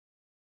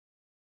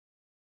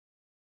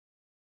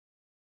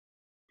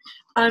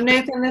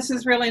Nathan, this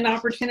is really an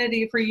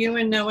opportunity for you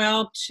and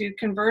Noelle to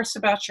converse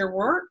about your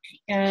work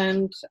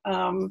and,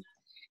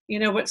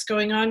 what's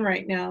going on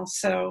right now.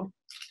 So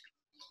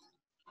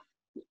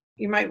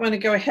you might want to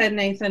go ahead,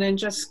 Nathan, and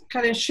just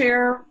kind of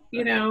share,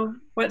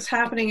 what's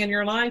happening in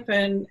your life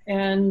and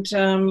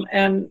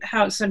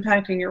how it's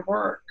impacting your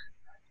work.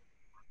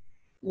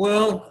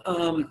 Well,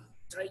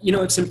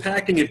 it's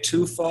impacting it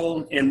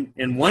twofold,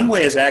 and one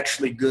way is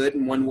actually good,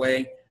 and one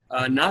way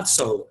not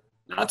so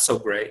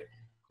great.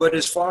 But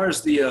as far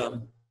as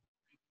the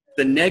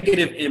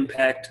negative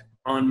impact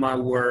on my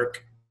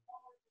work,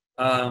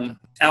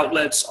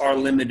 outlets are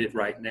limited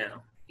right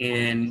now,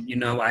 and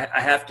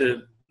I have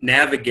to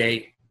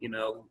navigate,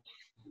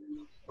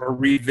 or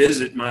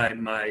revisit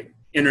my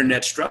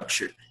internet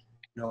structure.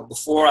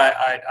 Before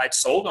I'd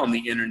sold on the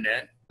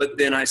internet, but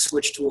then I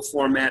switched to a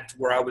format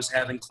where I was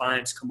having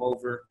clients come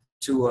over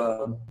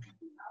to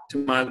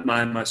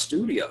my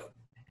studio.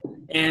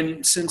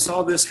 And since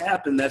all this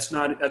happened, that's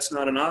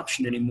not an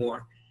option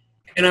anymore.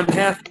 And I'm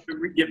having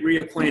to get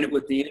reacquainted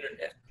with the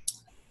internet.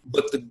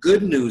 But the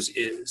good news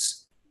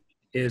is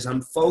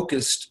I'm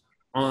focused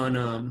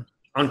on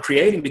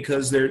creating,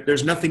 because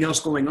there's nothing else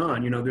going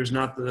on. There's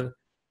not the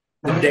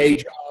day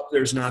job.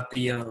 There's not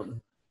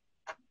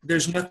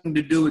there's nothing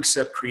to do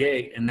except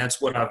create, and that's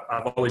what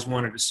I've always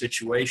wanted a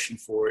situation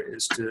for,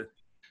 is to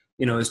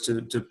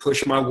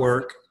push my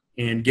work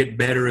and get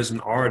better as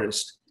an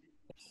artist.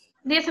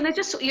 Nathan,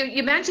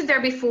 you mentioned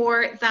there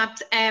before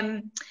that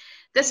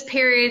this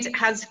period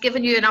has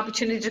given you an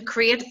opportunity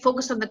to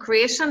focus on the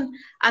creation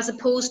as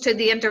opposed to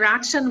the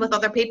interaction with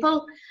other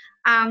people.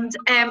 And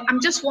I'm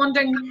just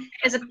wondering,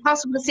 is it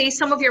possible to see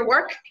some of your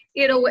work?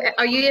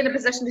 Are you in a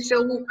position to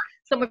show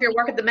some of your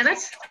work at the minute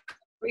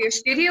for your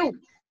studio?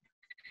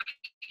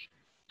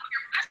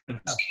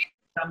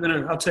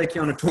 I'll take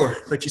you on a tour,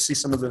 let you see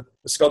some of the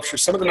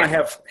sculptures. Some of them I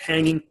have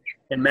hanging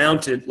and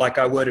mounted like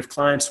I would if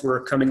clients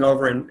were coming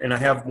over, and I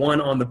have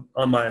one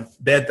on my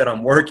bed that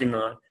I'm working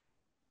on.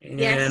 And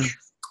yes.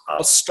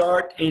 I'll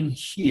start in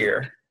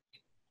here.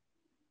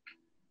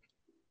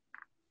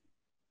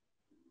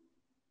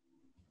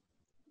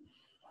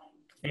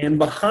 And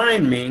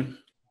behind me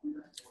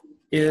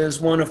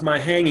is one of my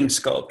hanging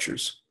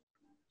sculptures.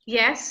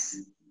 Yes.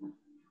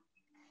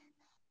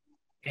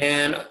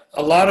 And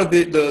a lot of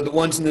the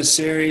ones in this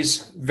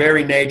series,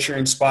 very nature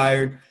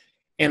inspired.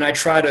 And I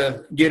try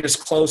to get as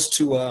close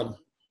to,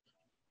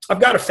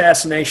 I've got a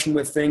fascination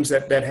with things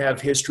that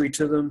have history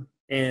to them.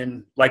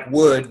 And like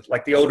wood,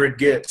 like the older it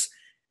gets,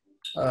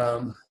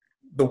 the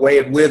way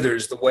it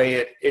withers, the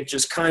way it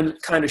just kind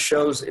of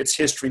shows its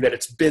history, that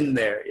it's been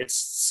there, it's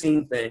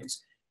seen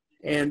things.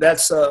 And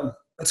that's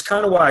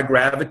kind of why I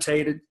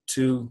gravitated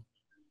to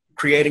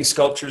creating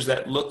sculptures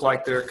that look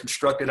like they're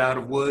constructed out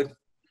of wood.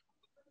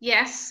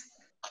 Yes.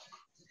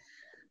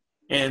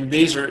 And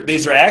these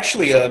are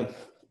actually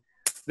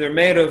they're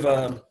made of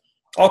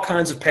all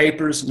kinds of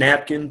papers,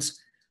 napkins.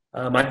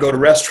 I'd go to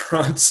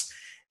restaurants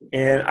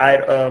and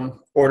I'd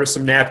order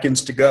some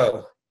napkins to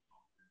go.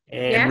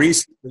 And yes.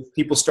 Recently,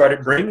 people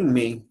started bringing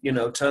me,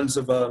 tons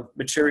of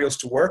materials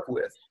to work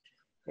with.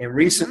 And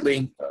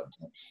recently,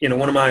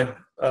 one of my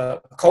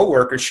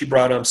co-workers, she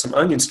brought some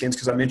onion skins,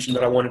 because I mentioned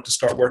that I wanted to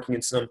start working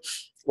in some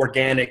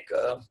organic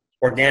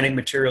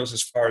materials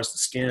as far as the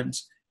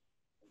skins.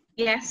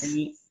 Yes.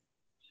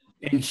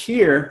 And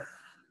here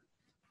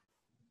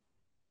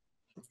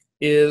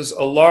is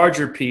a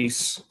larger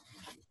piece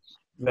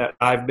that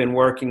I've been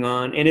working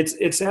on, and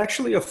it's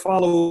actually a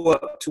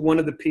follow-up to one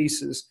of the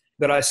pieces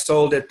that I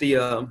sold at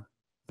the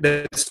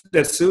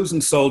that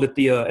Susan sold at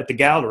the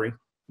gallery.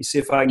 You see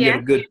if I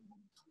can get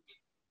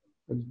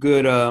a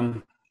good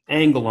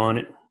angle on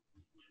it.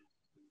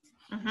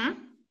 Mm-hmm.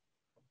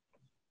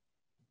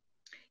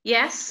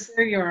 Yes.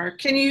 There you are.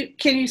 Can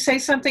you say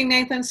something,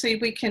 Nathan, so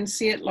we can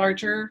see it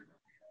larger?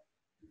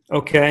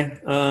 Okay.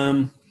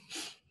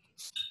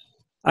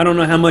 I don't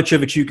know how much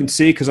of it you can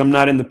see because I'm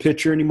not in the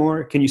picture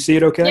anymore. Can you see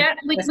it okay? Yeah,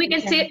 we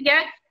can see it,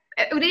 yeah.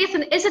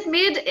 Nathan, is it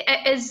made,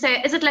 is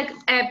it like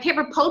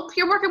paper pulp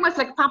you're working with,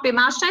 like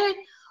papier-mâché,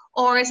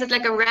 or is it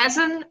like a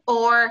resin,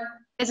 or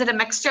is it a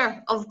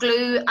mixture of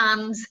glue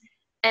and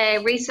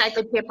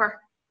recycled paper?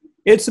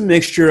 It's a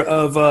mixture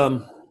of,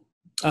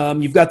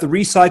 you've got the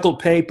recycled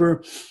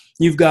paper,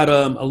 you've got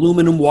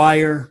aluminum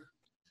wire,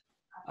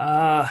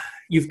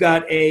 you've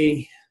got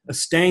a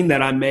stain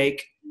that I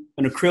make,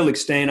 an acrylic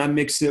stain. I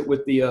mix it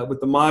with the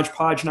Mod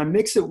Podge, and I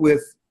mix it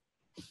with,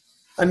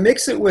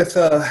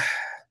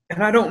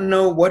 and I don't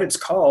know what it's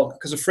called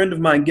because a friend of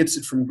mine gets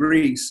it from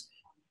Greece.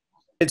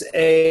 It's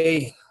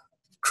a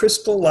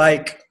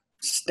crystal-like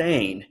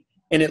stain,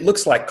 and it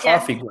looks like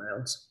coffee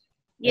grounds.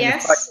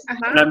 Yes.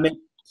 And I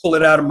pull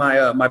it out of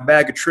my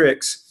bag of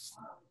tricks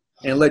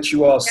and let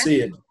you all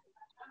see it.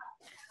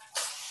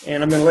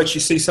 And I'm going to let you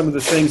see some of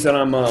the things that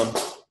I'm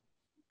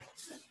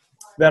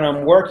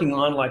working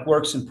on, like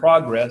works in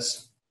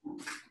progress.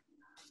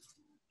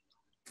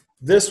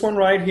 This one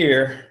right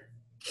here,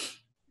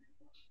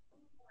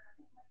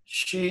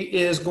 she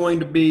is going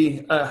to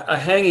be a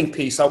hanging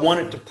piece. I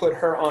wanted to put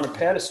her on a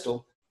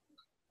pedestal.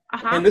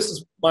 And this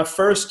is my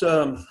first,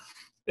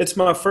 it's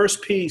my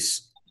first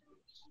piece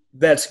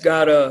that's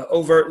got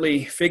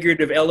overtly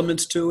figurative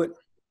elements to it.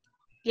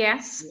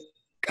 Yes.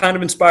 Kind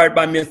of inspired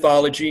by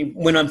mythology.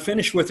 When I'm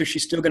finished with her,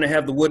 she's still going to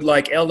have the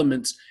wood-like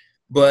elements,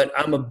 but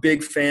I'm a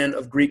big fan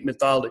of Greek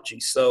mythology.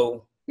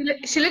 So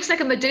she looks like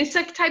a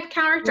Medusa type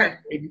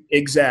character.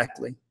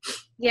 Exactly.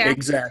 Yeah.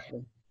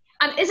 Exactly.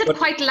 And is it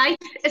quite light?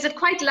 Is it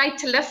quite light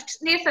to lift,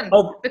 Nathan?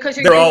 Oh, because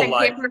they're all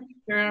light. paper.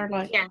 They're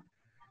light. Yeah.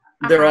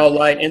 They're all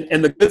light.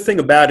 And the good thing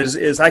about it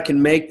is I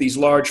can make these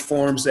large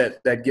forms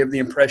that give the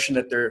impression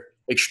that they're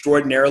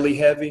extraordinarily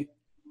heavy.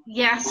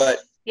 Yes. But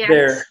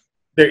yes.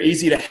 they're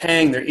easy to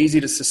hang. They're easy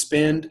to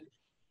suspend.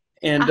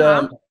 And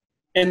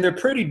and they're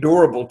pretty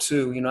durable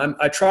too. You know,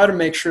 I try to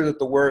make sure that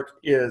the work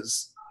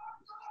is,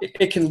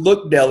 it can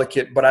look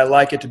delicate, but I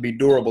like it to be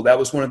durable. That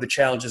was one of the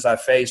challenges I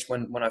faced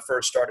when I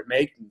first started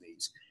making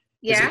these.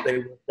 Yeah.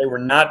 They were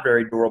not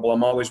very durable.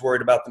 I'm always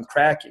worried about them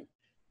cracking.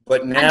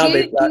 But now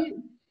they've got...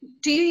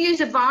 Do you use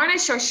a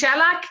varnish or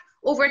shellac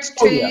over it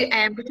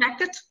to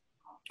protect it?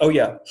 Oh,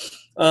 yeah.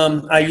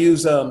 I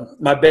use,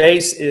 my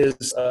base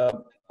is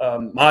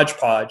Mod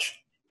Podge,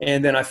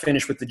 and then I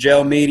finish with the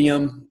gel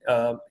medium,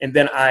 and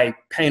then I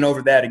paint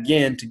over that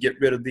again to get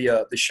rid of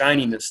the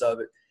shininess of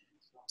it.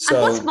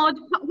 So, and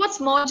what's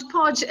Mod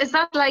Podge? Is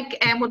that like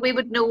what we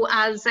would know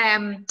as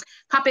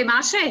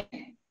papier-mâché?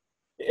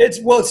 It's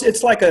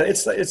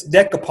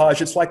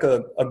decoupage. It's like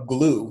a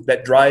glue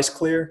that dries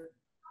clear.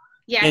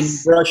 Yes. And you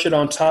brush it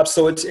on top.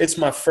 So it's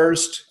my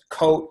first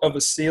coat of a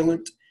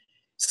sealant.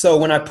 So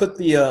when I put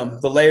the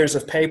layers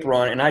of paper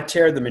on and I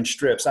tear them in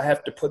strips, I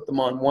have to put them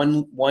on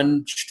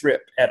one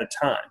strip at a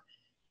time.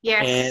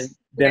 Yes. And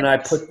then I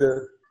put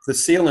the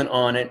sealant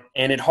on it,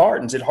 and it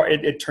hardens.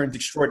 It turns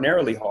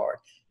extraordinarily hard.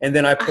 And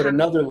then I put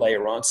another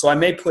layer on. So I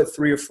may put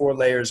 3 or 4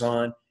 layers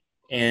on,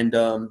 and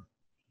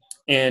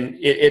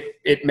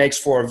it makes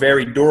for a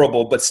very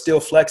durable but still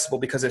flexible,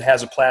 because it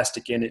has a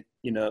plastic in it,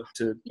 you know,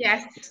 to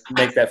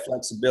make that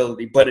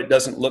flexibility, but it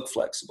doesn't look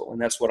flexible, and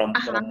that's what I'm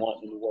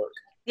wanting to work.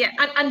 Yeah,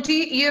 and do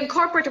you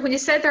incorporate, when you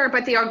said there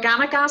about the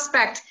organic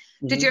aspect,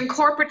 did you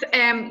incorporate,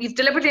 you've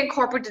deliberately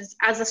incorporated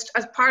as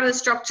part of the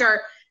structure,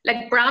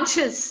 like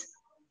branches?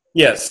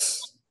 Yes.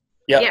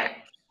 Yep. Yeah.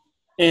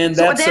 And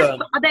so that's are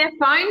they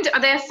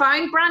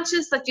found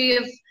branches that you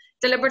have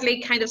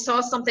deliberately kind of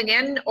saw something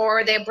in,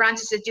 or are they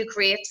branches that you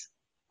create?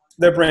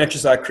 They're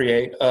branches I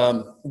create.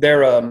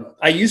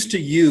 I used to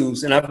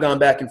use, and I've gone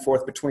back and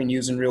forth between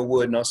using real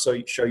wood, and I'll show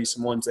you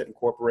some ones that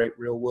incorporate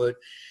real wood.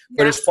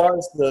 But as far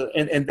as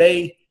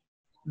the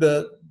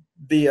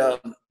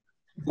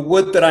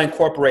wood that I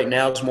incorporate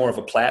now is more of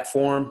a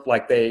platform,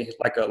 like a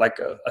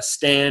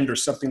stand or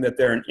something that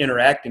they're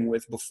interacting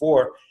with.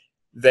 Before,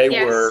 they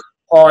were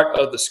part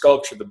of the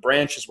sculpture. The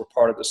branches were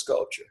part of the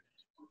sculpture.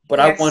 But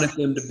I wanted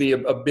them to be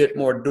a bit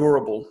more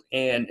durable,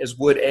 and as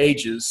wood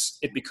ages,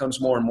 it becomes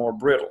more and more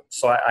brittle.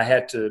 So I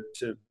had to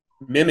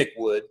mimic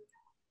wood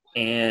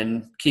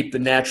and keep the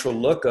natural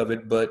look of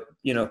it, but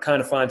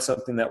kind of find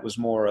something that was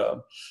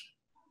more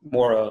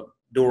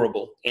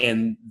durable,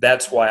 and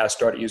that's why I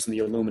started using the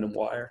aluminum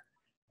wire.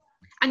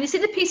 And you see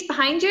the piece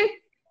behind you?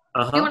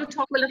 Do you want to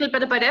talk a little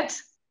bit about it?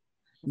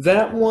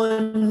 That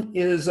one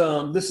is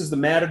this is the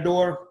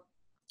Matador,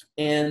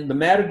 and the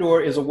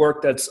Matador is a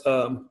work that's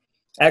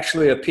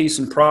actually a piece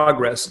in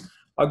progress.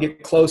 I'll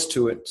get close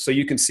to it so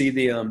you can see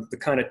the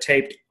kind of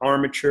taped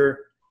armature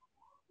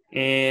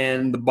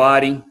and the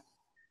body.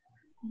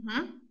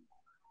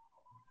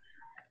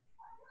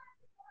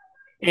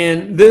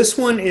 And this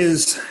one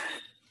it's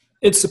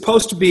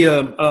supposed to be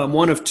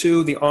one of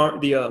two,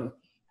 the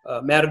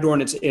Matador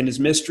and his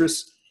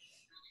mistress.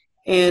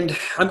 And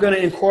I'm going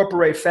to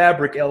incorporate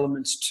fabric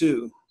elements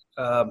too.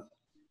 I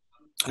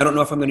don't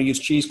know if I'm going to use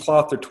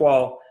cheesecloth or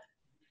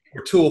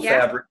tulle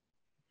fabric.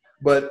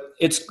 But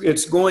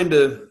it's going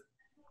to,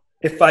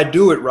 if I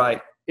do it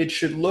right, it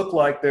should look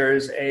like there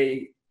is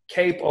a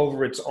cape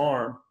over its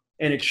arm,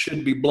 and it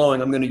should be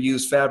blowing. I'm going to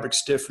use fabric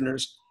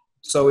stiffeners,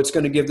 so it's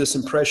going to give this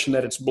impression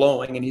that it's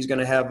blowing, and he's going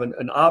to have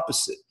an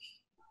opposite.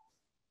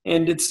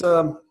 And it's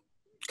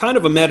kind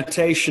of a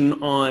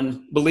meditation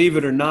on, believe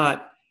it or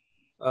not,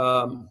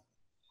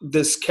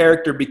 this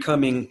character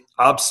becoming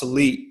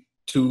obsolete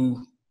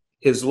to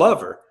his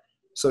lover.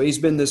 So he's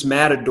been this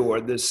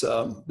matador, this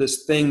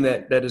thing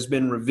that has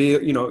been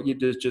revealed.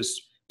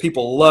 Just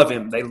people love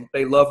him.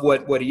 They love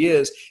what he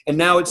is, and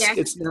now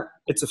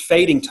it's a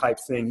fading type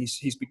thing.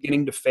 He's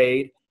beginning to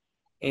fade,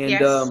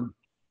 and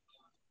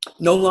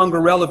no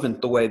longer relevant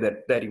the way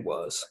that he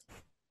was.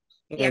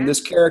 And this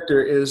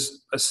character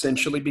is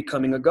essentially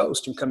becoming a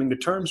ghost and coming to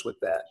terms with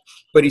that.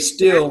 But he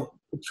still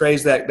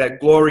portrays that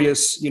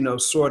glorious,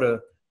 sort of,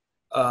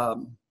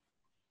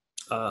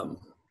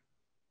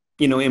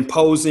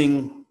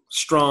 imposing,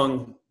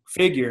 strong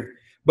figure.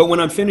 But when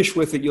I'm finished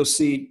with it,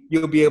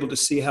 you'll be able to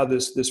see how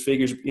this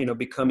figure's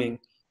becoming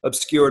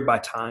obscured by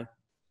time.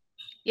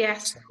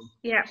 Yes. So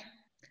yeah.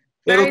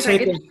 It'll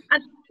take a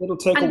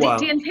while.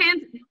 Do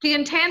you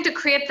intend to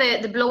create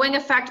the blowing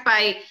effect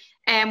by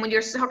when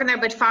you're talking there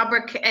about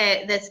fabric,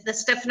 the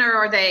stiffener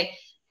or the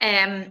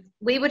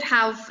we would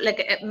have in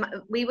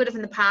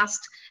the past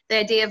the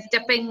idea of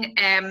dipping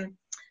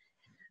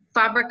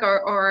fabric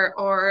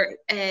or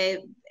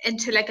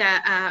into like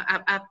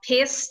a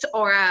paste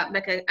or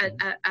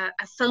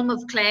a film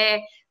of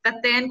clay that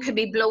then could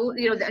be blown,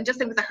 you know, just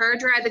with a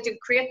hairdryer, that you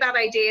create that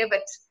idea of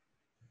it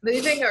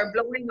moving or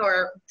blowing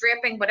or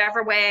draping,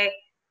 whatever way.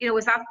 You know,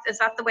 is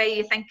that the way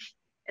you think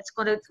it's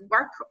going to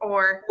work?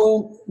 Or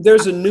well,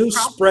 there's a new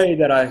spray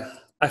that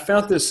I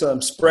found, this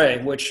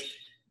spray, which,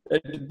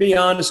 to be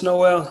honest,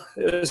 Noelle,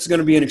 this is going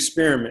to be an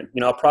experiment.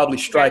 You know, I'll probably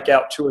strike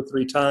out 2 or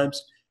 3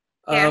 times.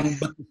 Yes.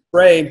 But the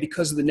spray,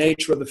 because of the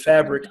nature of the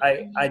fabric,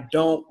 I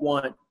don't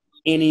want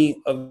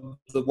any of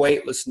the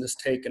weightlessness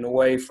taken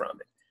away from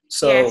it.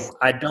 So Yes.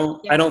 I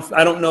don't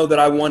know that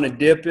I want to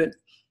dip it,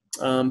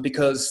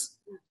 because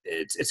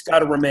it's got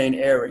to remain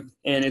airy,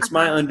 and it's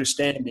my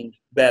understanding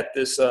that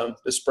this the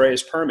spray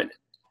is permanent.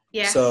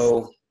 Yes.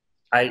 So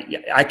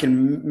I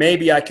can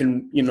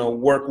you know,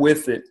 work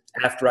with it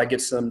after I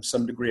get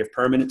some degree of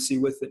permanency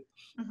with it.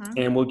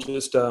 And we'll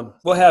just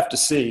we'll have to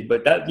see,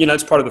 but that, you know,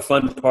 it's part of the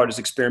fun part, is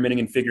experimenting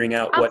and figuring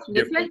out what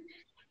different.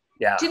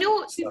 Yeah. Do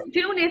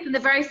you know, Nathan, the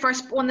very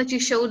first one that you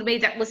showed me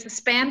that was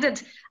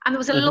suspended, and there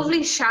was a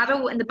lovely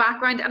shadow in the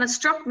background, and it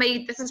struck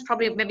me, this is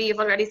probably, maybe you've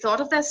already thought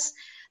of this,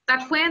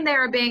 that when they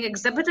are being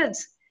exhibited,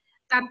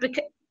 that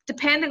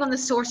depending on the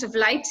source of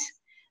light,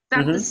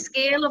 that the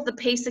scale of the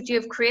piece that you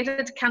have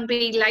created can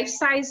be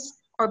life-size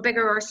or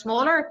bigger or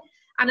smaller.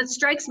 And it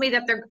strikes me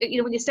that they're, you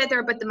know, when you said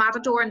there about the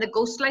matador and the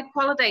ghost-like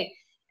quality,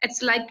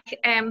 it's like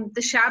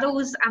the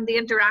shadows and the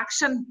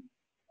interaction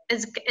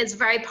is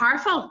very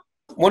powerful.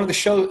 One of the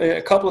shows,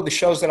 a couple of the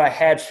shows that I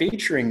had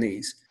featuring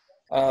these,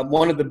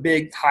 one of the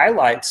big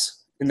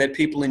highlights and that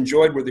people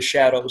enjoyed were the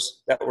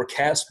shadows that were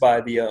cast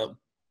by the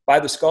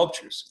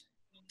sculptures.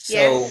 So,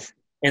 yes.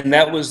 And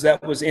that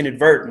was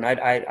inadvertent.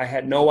 I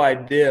had no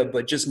idea,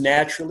 but just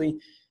naturally,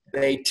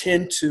 they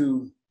tend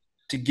to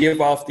give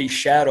off these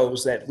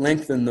shadows that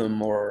lengthen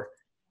them, or,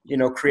 you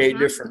know, create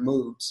different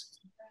moods.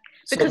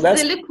 Because so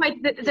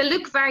they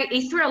look very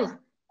ethereal.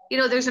 You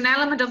know, there's an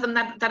element of them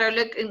that are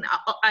looking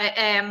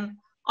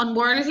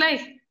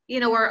unworldly, you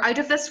know, or out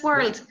of this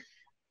world. Yeah.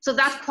 So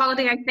that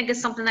quality, I think,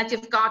 is something that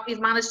you've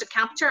managed to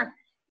capture.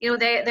 You know,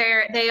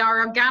 they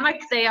are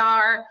organic, they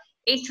are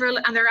ethereal,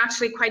 and they're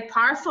actually quite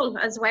powerful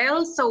as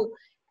well. So,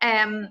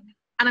 and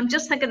I'm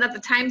just thinking that the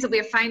times that we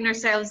are finding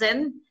ourselves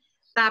in,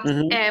 that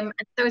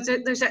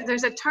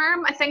there's a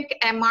term, I think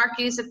Mark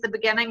used at the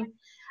beginning,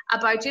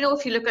 about, you know,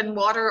 if you look in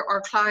water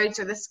or clouds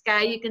or the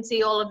sky, you can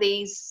see all of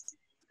these,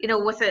 you know,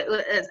 with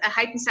a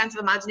heightened sense of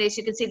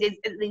imagination, you can see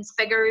these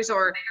figures,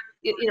 or,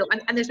 you know,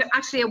 and there's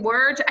actually a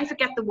word, I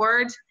forget the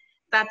word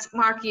that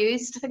Mark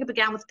used, I think it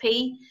began with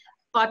P,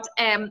 but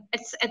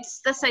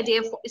it's this idea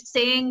of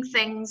seeing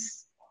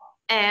things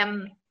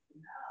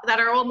that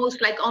are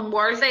almost like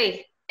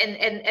unworldly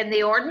in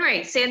the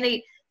ordinary, seeing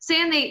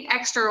the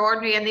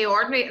extraordinary in the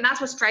ordinary, and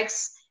that's what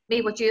strikes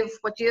me, what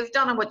you've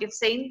done and what you've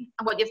seen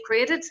and what you've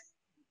created.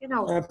 You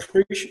know.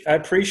 I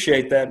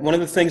appreciate that. One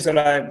of the things that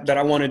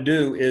I want to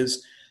do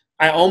is,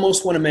 I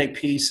almost want to make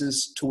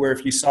pieces to where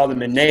if you saw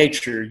them in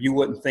nature, you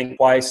wouldn't think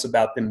twice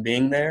about them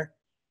being there.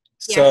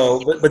 Yes.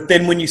 So, but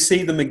then when you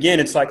see them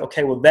again, it's like,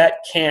 okay, well,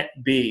 that can't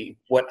be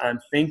what I'm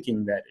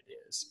thinking that it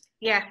is.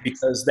 Yeah.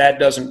 Because that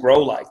doesn't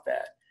grow like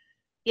that.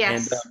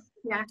 Yes.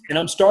 And, and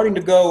I'm starting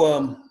to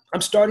go.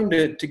 I'm starting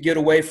to get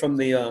away from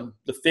the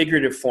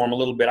figurative form a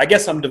little bit. I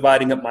guess I'm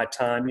dividing up my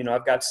time. You know,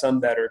 I've got some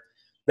that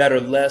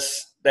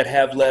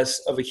have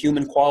less of a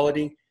human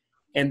quality,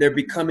 and they're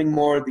becoming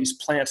more of these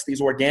plants,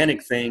 these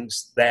organic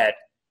things that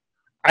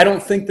I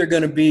don't think they're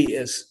going to be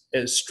as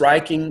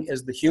striking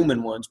as the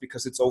human ones,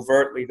 because it's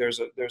overtly there's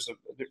a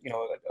you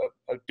know,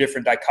 a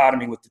different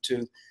dichotomy with the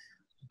two.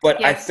 But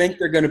yes. I think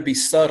they're going to be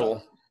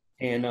subtle,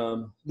 and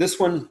this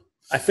one,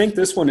 I think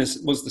this one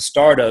was the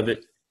start of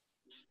it.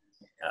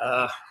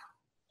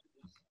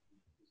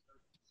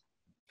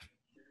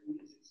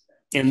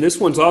 And this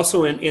one's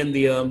also in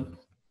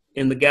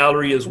the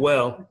gallery as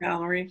well.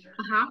 Gallery.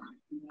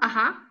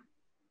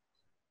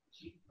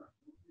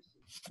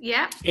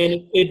 Yeah.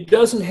 And it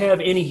doesn't have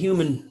any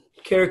human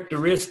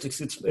characteristics.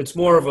 It's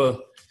more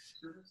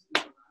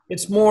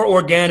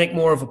organic,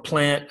 more of a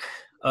plant.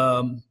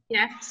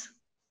 Yes.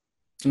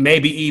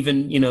 Maybe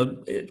even, you know,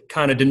 it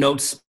kind of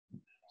denotes.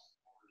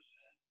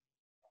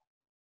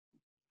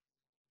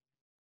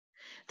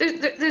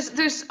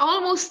 There's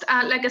almost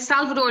like a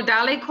Salvador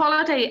Dali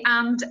quality,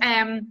 and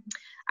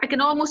I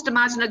can almost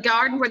imagine a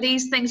garden where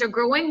these things are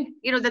growing,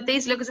 you know, that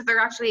these look as if they're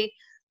actually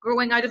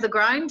growing out of the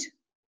ground.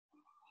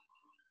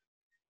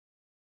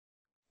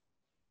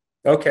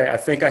 Okay, I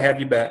think I have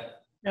you back.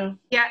 Yeah.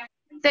 Yeah.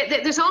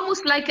 There's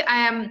almost like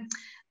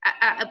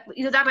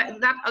you know,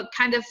 that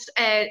kind of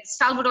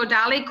Salvador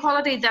Dali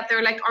quality, that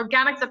they're like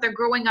organic, that they're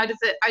growing out of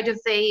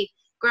the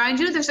ground.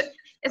 You know,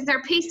 isn't there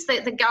a piece,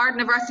 the Garden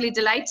of Earthly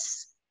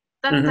Delights?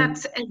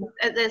 That's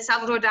the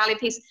Salvador Dali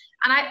piece,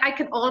 and I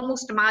can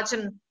almost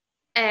imagine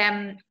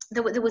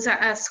there was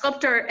a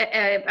sculptor,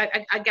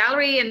 a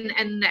gallery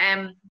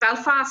in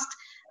Belfast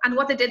And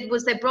what they did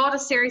was they brought a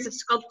series of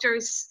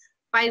sculptures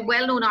by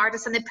well-known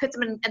artists, and they put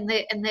them in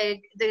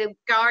the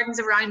gardens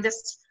around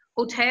this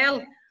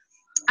hotel.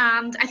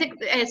 And I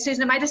think,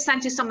 Susan, I might have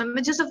sent you some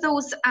images of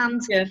those,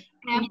 and Yes.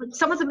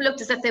 some of them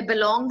looked as if they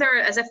belonged there,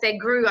 as if they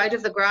grew out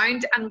of the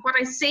ground. And what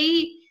I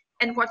see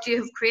in what you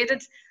have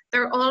created,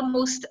 they're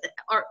almost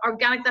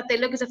organic, that they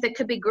look as if they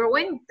could be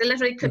growing. They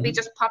literally could be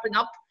just popping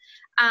up.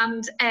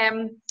 And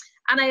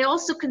I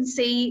also can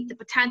see the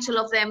potential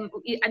of them.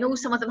 I know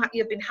some of them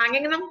you've been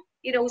hanging them,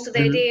 you know, so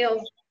the idea of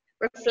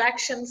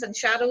reflections and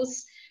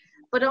shadows.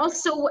 But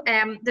also,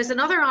 there's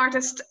another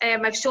artist,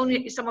 I've shown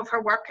you some of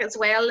her work as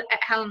well,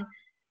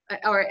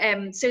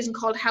 Susan,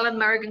 called Helen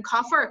Merrigan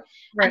Coffer.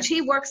 Right. And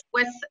she works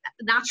with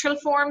natural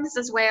forms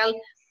as well.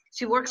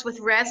 She works with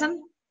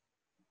resin.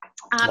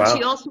 And Wow.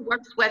 she also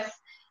works with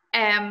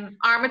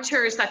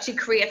armatures that she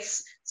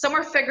creates. Some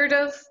are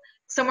figurative,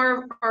 some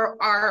are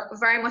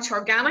very much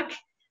organic,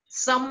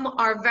 some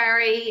are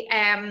very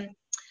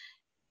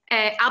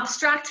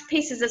abstract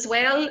pieces as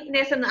well,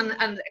 Nathan, and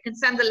I can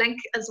send the link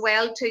as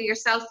well to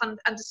yourself and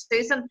to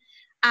Susan.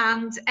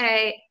 And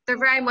they're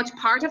very much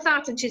part of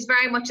that, and she's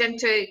very much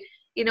into,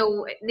 you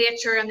know,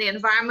 nature and the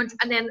environment.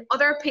 And then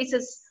other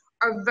pieces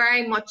are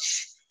very much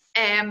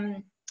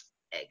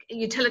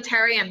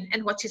utilitarian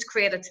in what she's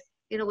created,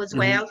 you know, as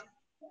well.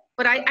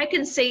 But I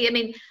can see, I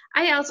mean,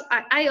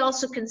 I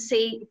also can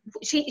see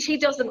she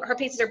does them. Her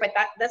pieces are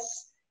about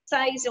this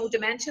size, you know,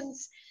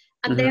 dimensions.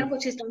 And then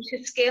what she's done,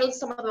 she's scaled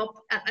some of them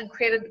up and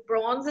created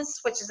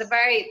bronzes, which is a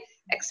very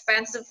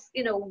expensive,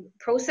 you know,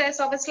 process,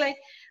 obviously.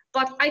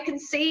 But I can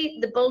see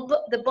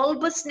the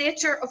bulbous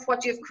nature of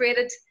what you've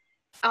created.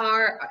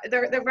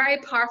 They're very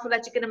powerful.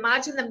 That you can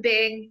imagine them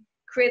being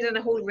created in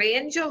a whole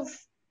range of,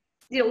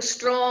 you know,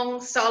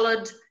 strong,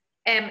 solid,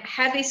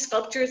 heavy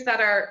sculptures that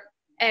are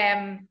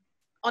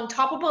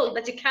untoppable.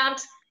 That you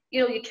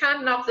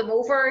can't knock them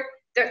over.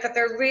 That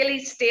they're really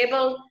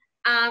stable.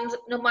 And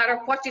no matter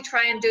what you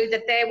try and do,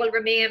 that they will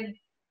remain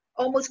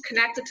almost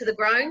connected to the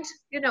ground,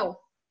 you know.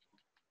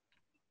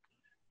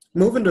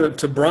 Moving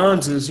to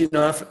bronzes, you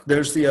know,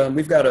 there's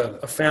we've got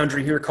a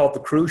foundry here called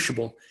the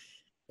Crucible,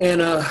 and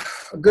a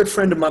good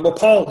friend of mine, well,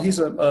 Paul, he's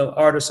an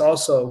artist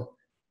also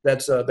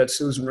that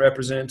Susan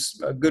represents,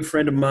 a good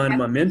friend of mine,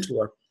 my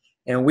mentor,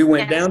 and we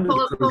went down to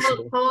the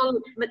Crucible. Paul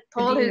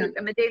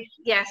Medina,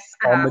 yes.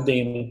 Paul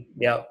Medina,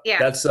 yeah.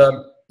 That's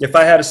if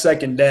I had a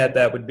second dad,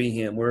 that would be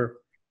him. We're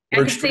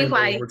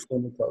extremely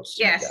close.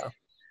 Yes. Yeah.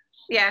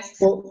 Yes.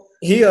 Well,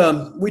 we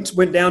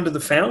went down to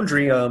the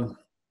foundry,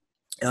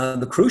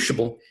 the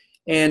Crucible,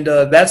 and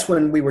that's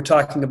when we were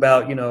talking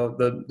about, you know,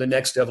 the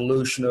next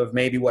evolution of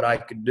maybe what I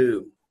could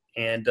do.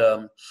 And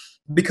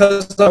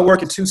because I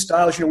work in two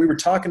styles, you know, we were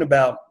talking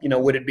about, you know,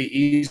 would it be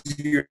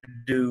easier to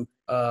do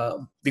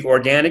the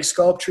organic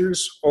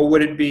sculptures, or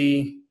would it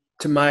be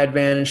to my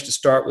advantage to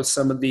start with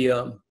some of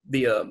the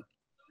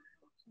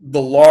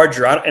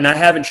larger, and I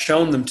haven't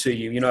shown them to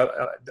you. You know,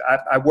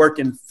 I work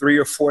in 3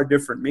 or 4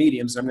 different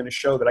mediums. I'm going to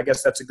show that. I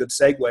guess that's a good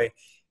segue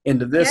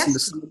into this, into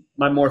some of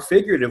my more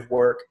figurative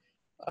work.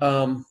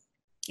 And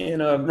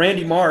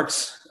Randy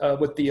Marks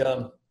with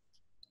the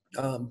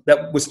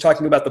that was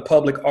talking about the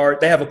public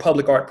art. They have a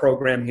public art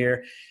program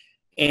here,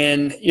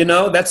 and you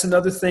know, that's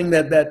another thing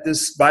that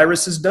this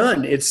virus has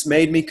done. It's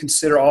made me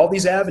consider all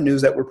these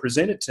avenues that were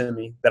presented to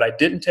me that I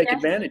didn't take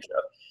advantage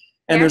of.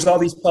 And there's all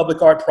these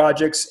public art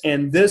projects,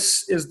 and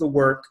this is the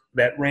work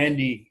that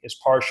Randy is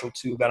partial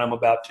to that I'm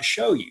about to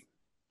show you.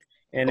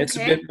 And it's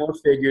a bit more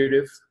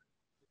figurative.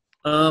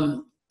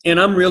 And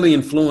I'm really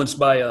influenced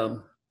by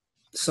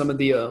some of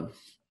the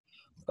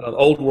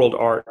old world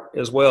art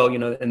as well, you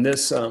know, and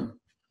this,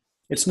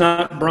 it's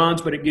not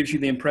bronze, but it gives you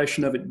the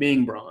impression of it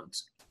being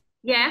bronze.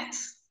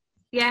 Yes,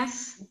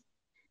 yes.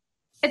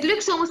 It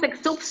looks almost like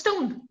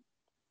soapstone.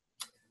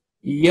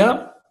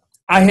 Yep.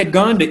 I had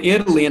gone to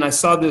Italy and I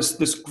saw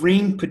this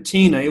green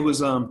patina. It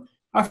was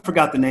I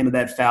forgot the name of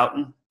that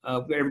fountain.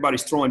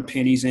 Everybody's throwing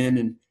pennies in,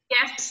 and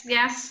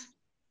yes.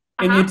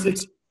 And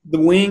it's the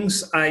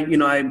wings.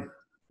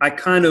 I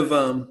kind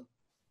of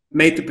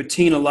made the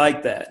patina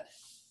like that.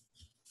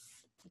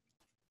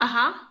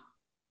 Yeah,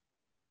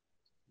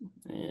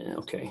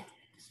 okay.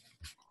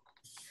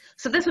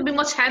 So this would be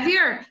much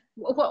heavier.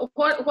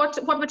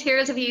 What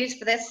materials have you used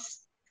for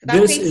this?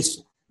 This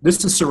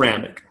is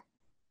ceramic.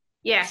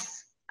 Yes.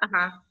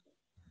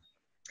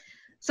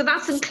 So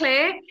that's in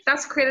clay.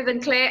 That's created in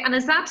clay. And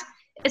is that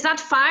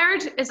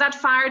fired? Is that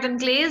fired and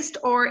glazed,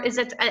 or is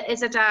it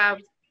how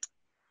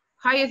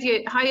have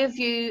you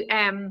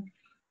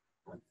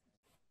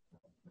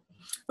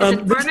is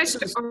it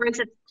burnished, or is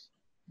it?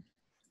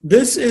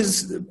 This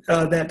is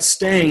that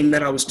stain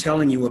that I was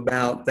telling you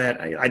about that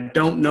I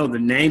don't know the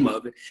name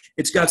of it.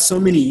 It's got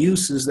so many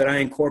uses that I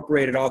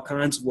incorporated all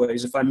kinds of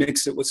ways. If I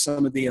mix it with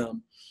some of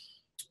the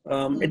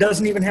it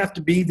doesn't even have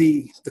to be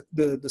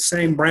the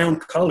same brown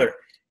color.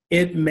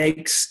 It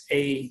makes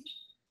a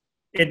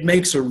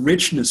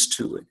richness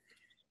to it.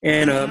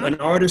 And an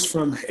artist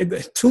from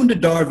Tunda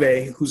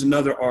Darve, who's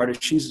another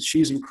artist,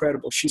 she's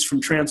incredible. She's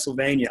from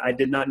Transylvania. I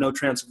did not know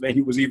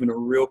Transylvania was even a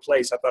real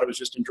place. I thought it was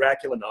just in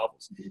Dracula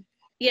novels.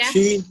 Yes.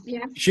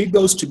 She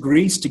goes to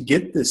Greece to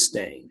get this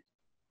stain.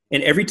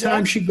 And every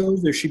time she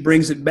goes there, she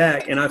brings it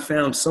back. And I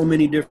found so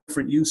many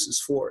different uses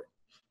for it.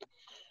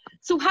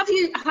 So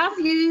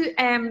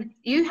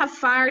you have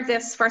fired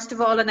this first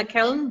of all in a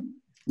kiln?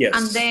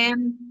 Yes.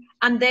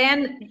 And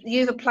then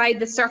you've applied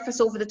the surface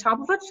over the top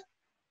of it?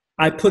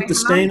 I put the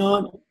stain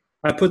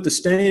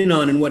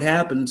on. And what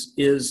happens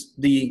is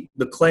the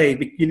clay,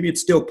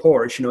 it's still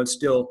porous, it's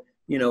still,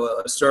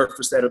 a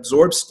surface that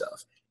absorbs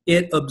stuff.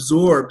 It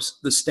absorbs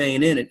the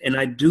stain in it. And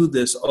I do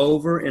this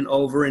over and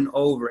over and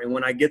over. And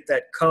when I get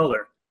that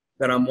color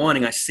that I'm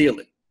wanting, I seal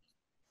it.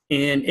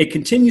 And it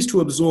continues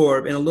to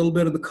absorb, and a little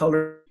bit of the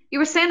color. You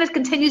were saying it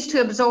continues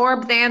to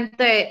absorb then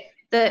the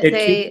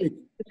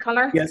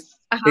color? Yes.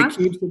 It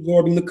keeps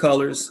absorbing the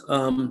colors,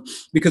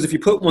 because if you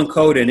put one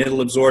coat in,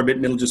 it'll absorb it,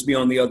 and it'll just be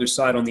on the other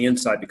side, on the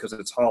inside, because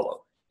it's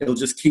hollow. It'll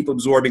just keep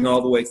absorbing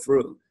all the way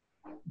through.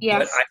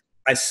 Yes. But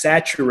I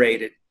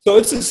saturate it. So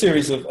it's a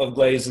series of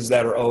glazes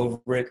that are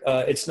over it.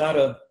 It's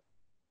not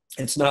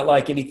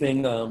like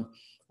anything, a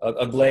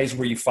glaze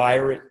where you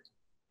fire it.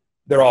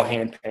 They're all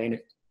hand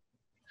painted.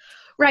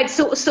 Right.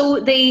 So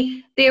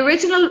the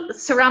original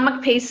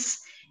ceramic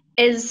piece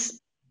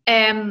is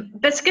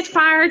biscuit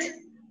fired,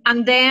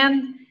 and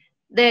then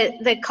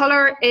the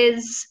color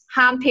is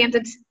hand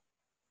painted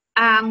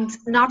and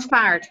not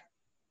fired.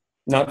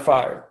 Not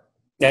fired.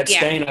 That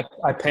stain,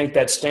 I paint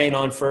that stain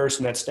on first,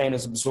 and that stain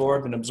is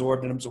absorbed and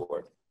absorbed and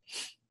absorbed.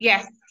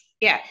 Yeah,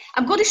 yeah.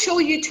 I'm going to show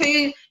you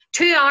two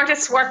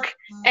artists' work.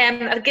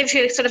 It gives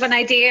you sort of an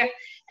idea.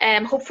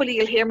 Hopefully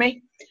you'll hear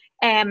me.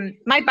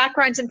 My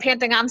background's in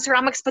painting and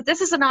ceramics, but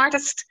this is an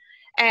artist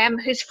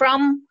who's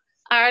from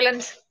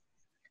Ireland.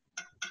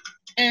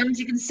 And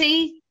you can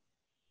see.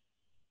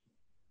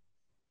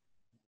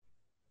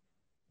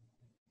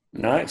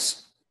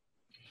 Nice.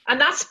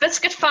 And that's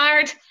biscuit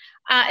fired.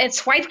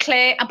 It's white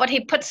clay, but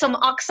he put some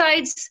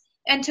oxides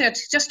into it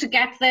just to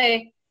get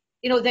the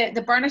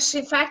burnish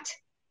effect.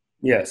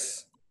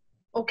 Yes.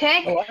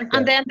 Okay. I like that.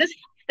 And then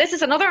this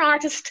is another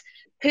artist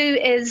who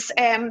is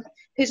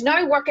who's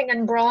now working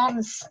in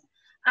bronze,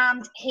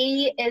 and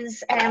he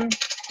is you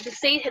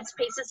see his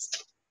pieces.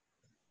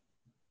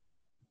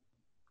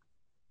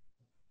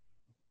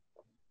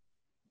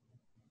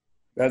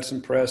 That's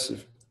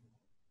impressive.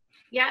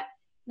 Yeah.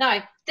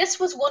 Now this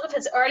was one of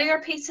his earlier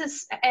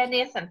pieces,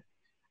 Nathan,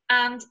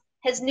 and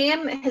his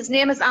name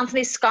is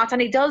Anthony Scott,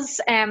 and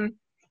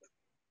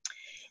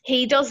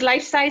he does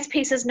life-size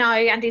pieces now,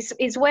 and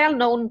he's well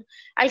known.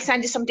 I'll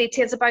send you some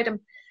details about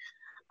him.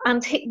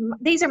 And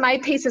these are my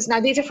pieces now.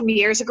 These are from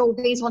years ago.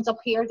 These ones up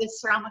here, the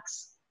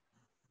ceramics.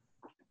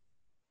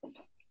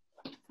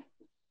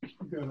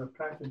 Got a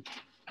package.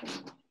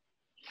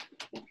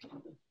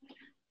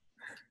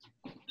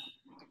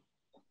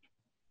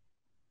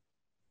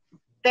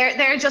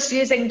 They're just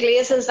using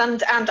glazes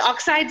and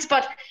oxides,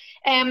 but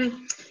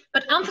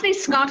Anthony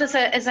Scott is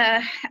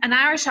an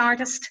Irish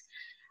artist.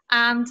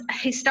 And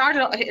he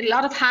started a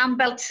lot of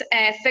hand-built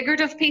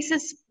figurative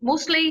pieces,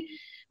 mostly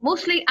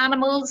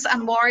animals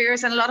and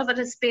warriors, and a lot of it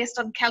is based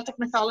on Celtic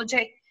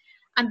mythology.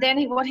 And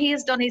then what he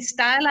has done, he's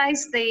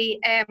stylized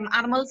the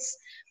animals,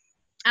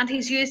 and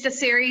he's used a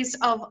series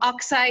of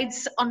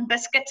oxides on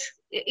biscuit,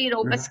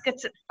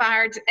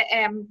 biscuit-fired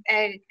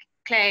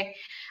clay.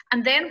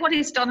 And then what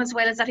he's done as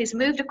well is that he's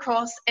moved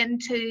across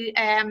into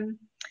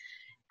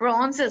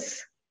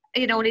bronzes.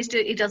 And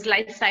he does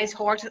life-size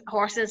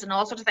horses and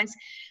all sorts of things,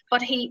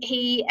 but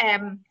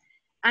and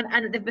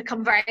they've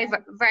become very,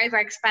 very,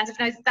 very expensive.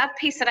 Now that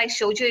piece that I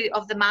showed you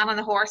of the man on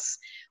the horse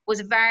was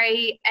a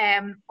very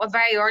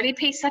early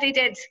piece that he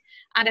did,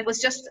 and it was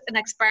just an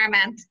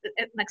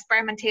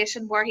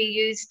experimentation where he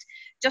used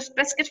just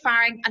biscuit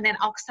firing and then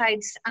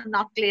oxides and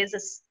not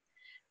glazes.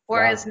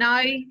 Whereas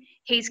now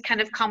he's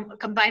kind of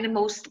combining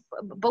both,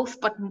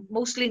 but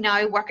mostly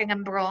now working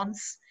in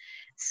bronze.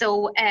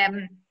 So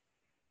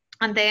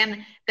and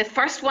then the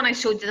first one I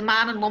showed you, the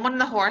man and woman on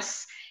the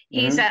horse,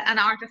 he's an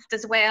artist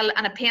as well,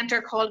 and a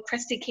painter called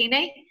Christy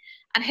Keeney,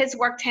 and his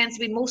work tends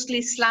to be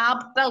mostly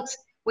slab built.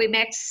 We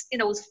make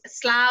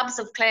slabs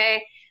of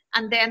clay,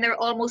 and then they're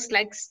almost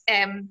like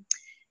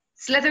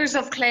slithers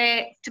of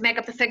clay to make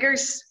up the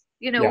figures.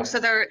 So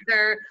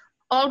they're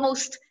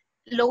almost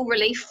low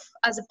relief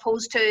as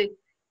opposed to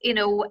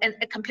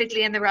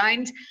completely in the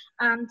round.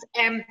 And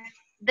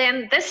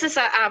then this is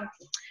a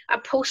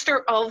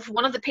poster of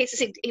one of the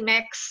pieces he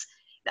makes.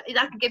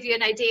 That can give you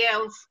an idea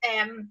of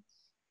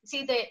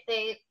see the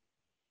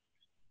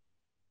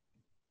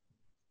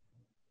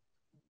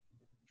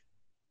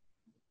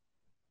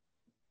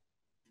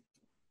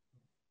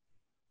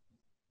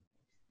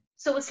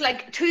so it's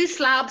like two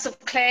slabs of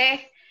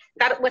clay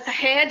that with a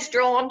head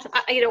drawn,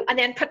 and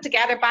then put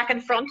together back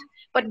and front,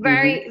 but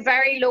very,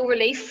 very low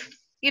relief.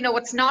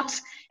 It's not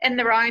in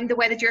the round the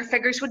way that your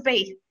figures would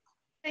be.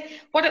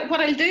 What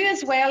I'll do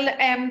as well,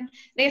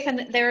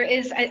 Nathan, there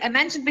is, I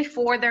mentioned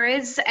before, there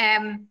is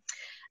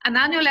an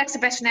annual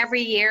exhibition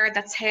every year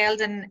that's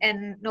held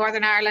in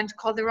Northern Ireland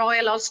called the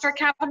Royal Ulster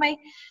Academy,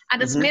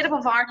 and it's made up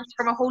of artists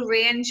from a whole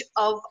range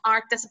of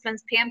art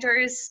disciplines,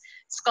 painters,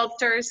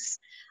 sculptors,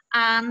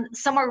 and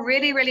some are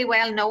really, really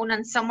well known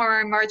and some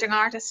are emerging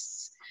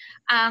artists.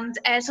 And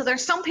so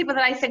there's some people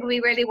that I think will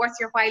be really worth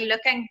your while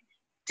looking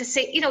to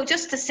see, you know,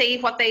 just to see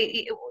what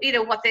they, you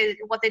know, what they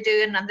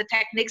do and the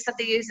techniques that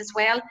they use as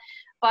well.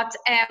 But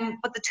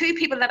the two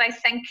people that I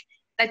think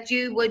that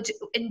you would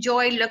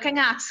enjoy looking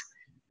at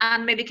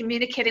and maybe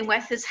communicating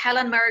with is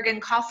Helen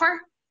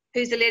Merrigan-Coffer,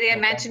 who's the lady I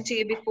mentioned to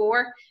you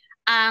before,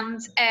 and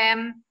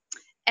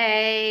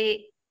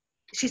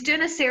she's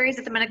doing a series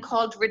at the minute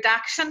called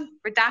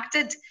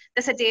Redacted.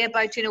 This idea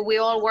about, you know, we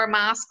all wear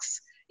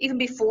masks even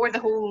before the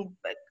whole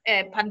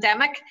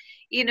pandemic.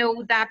 You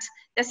know, that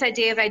this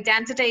idea of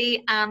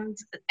identity and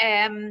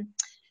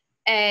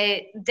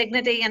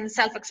dignity and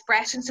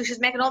self-expression. So she's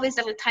making all these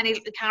little tiny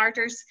little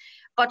characters.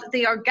 But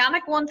the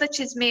organic one that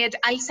she's made,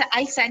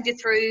 I'll send you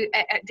through,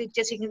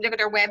 just so you can look at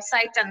her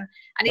website and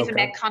even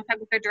make contact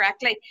with her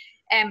directly.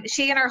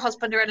 She and her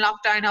husband are in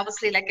lockdown,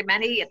 obviously, like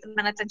many at the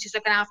minute, and she's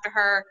looking after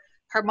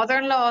her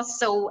mother-in-law.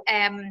 So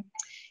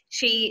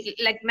she,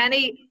 like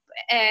many,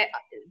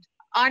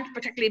 aren't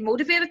particularly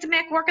motivated to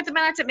make work at the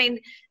minute. I mean,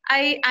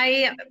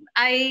 I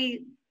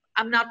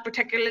am not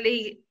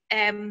particularly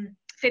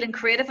feeling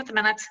creative at the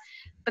minute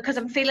because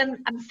I'm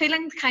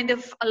feeling kind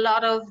of a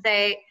lot of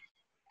the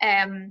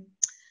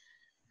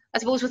I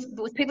suppose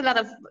with people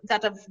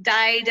that have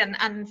died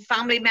and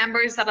family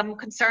members that I'm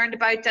concerned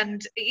about,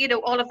 and you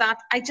know, all of that,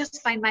 I just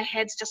find my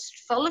head's just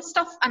full of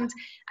stuff. And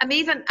I'm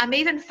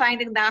even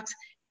finding that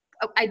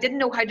I didn't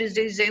know how to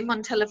do Zoom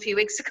until a few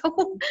weeks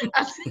ago.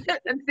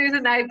 And Susan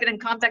and I have been in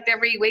contact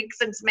every week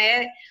since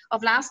May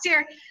of last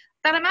year,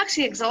 that I'm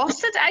actually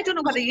exhausted. I don't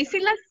know whether you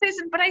feel that,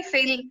 Susan, but I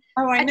feel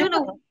I don't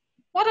know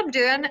what I'm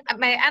doing.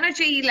 My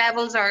energy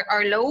levels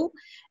are low.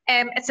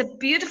 It's a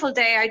beautiful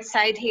day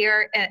outside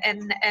here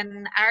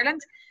in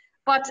Ireland,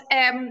 but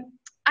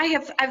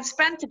I've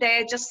spent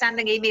today just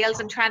sending emails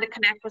and trying to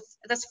connect with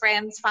this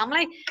friend's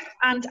family,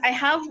 and I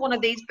have one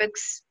of these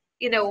books,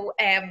 you know,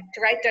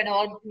 to write down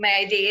all my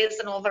ideas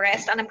and all the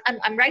rest, and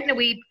I'm writing a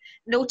wee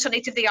notes on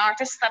each of the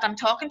artists that I'm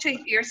talking to,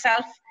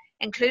 yourself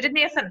included,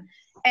 Nathan.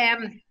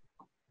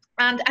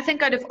 And I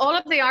think out of all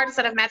of the artists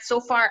that I've met so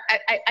far,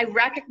 I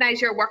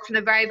recognise your work from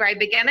the very, very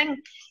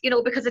beginning, you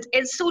know, because it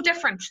is so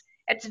different.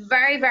 It's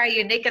very, very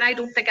unique, and I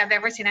don't think I've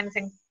ever seen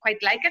anything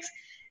quite like it.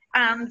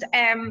 And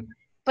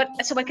but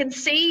so I can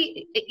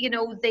see, you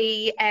know,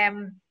 the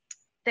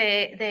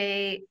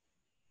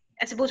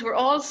I suppose we're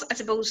all, I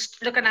suppose,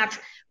 looking at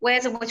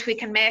ways in which we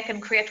can make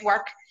and create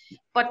work.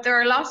 But there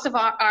are lots of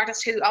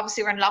artists who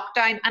obviously are in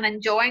lockdown and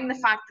enjoying the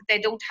fact that they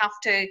don't have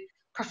to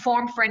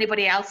perform for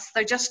anybody else.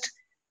 They're just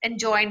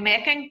enjoying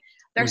making.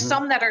 There's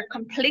some that are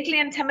completely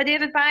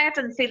intimidated by it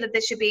and feel that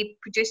they should be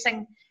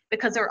producing,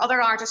 because there are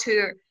other artists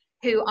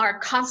who are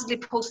constantly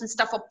posting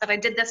stuff up that I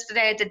did this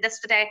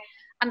today,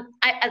 and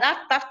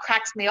that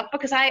cracks me up,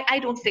 because I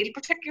don't feel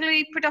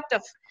particularly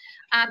productive.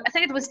 And I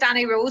think it was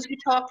Danny Rose who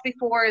talked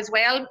before as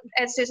well,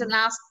 Susan,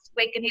 last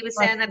week, and he was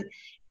saying that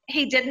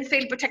he didn't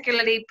feel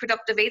particularly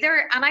productive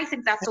either, and I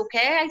think that's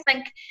okay.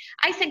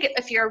 I think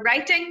if you're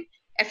writing,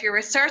 if you're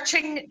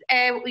researching,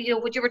 you know,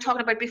 what you were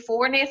talking about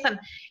before, Nathan,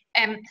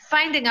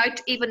 finding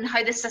out even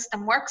how the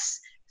system works,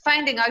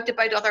 finding out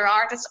about other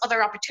artists,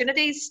 other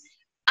opportunities,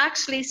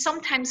 actually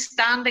sometimes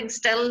standing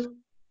still,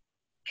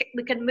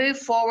 we can move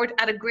forward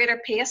at a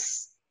greater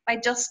pace by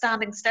just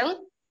standing still.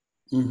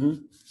 Do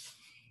you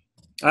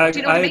know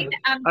what I mean?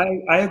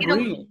 I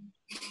agree. You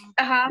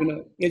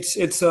know,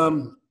 it's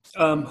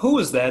who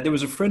was that? There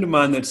was a friend of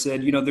mine that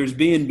said, you know, there's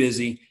being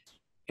busy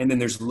and then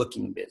there's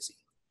looking busy.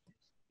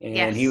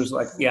 And he was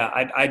like, yeah,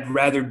 I'd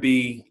rather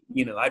be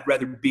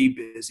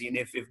busy. And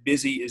if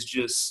busy is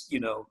just, you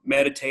know,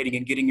 meditating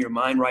and getting your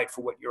mind right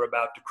for what you're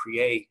about to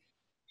create,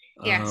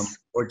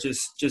 or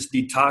just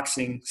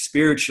detoxing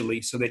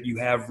spiritually so that you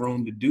have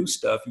room to do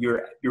stuff,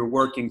 you're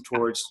working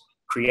towards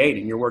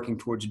creating, you're working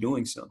towards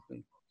doing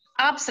something.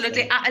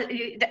 Absolutely.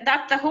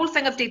 That the whole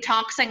thing of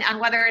detoxing, and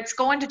whether it's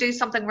going to do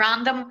something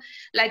random,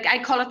 like I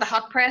call it the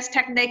hot press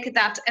technique,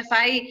 that if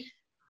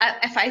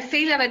I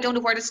feel that I don't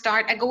know where to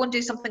start, I go and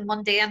do something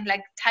mundane,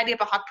 like tidy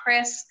up a hot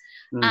press,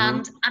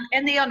 and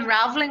in the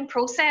unraveling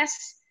process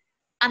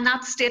and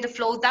that state of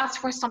flow,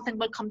 that's where something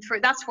will come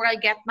through. That's where I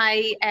get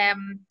my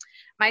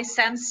my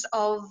sense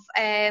of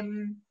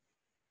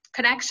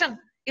connection,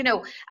 you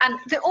know. And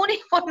the only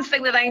one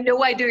thing that I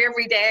know I do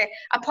every day,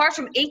 apart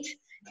from eat,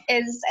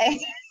 is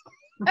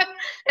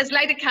is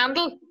light a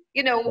candle,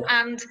 you know.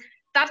 And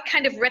that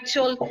kind of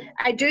ritual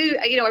I do,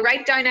 you know, I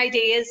write down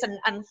ideas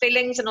and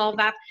feelings and all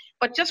that.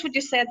 But just what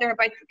you said there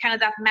about kind of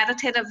that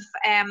meditative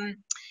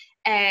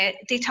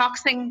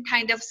detoxing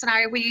kind of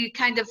scenario, where you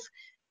kind of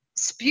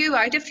spew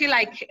out, if you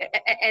like,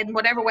 in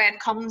whatever way it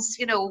comes,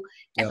 you know,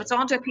 if it's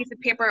onto a piece of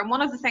paper. And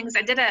one of the things,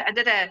 I did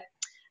a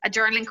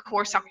journaling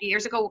course a few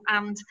years ago,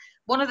 and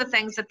one of the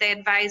things that they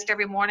advised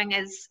every morning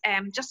is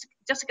just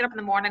to get up in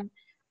the morning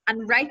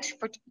and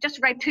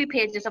just write 2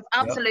 pages of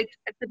absolute,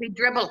 it could be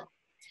dribble,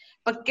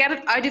 but get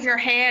it out of your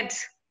head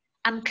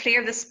and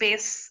clear the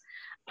space,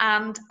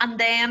 and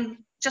then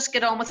just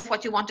get on with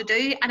what you want to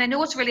do. And I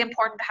know it's really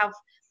important to have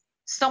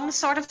some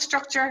sort of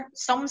structure,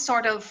 some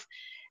sort of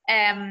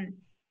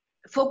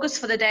focus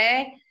for the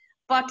day,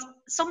 but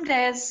some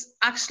days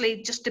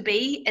actually just to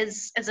be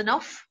is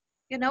enough,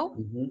 you know.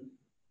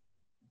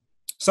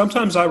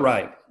 Sometimes I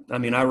write. I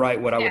mean, I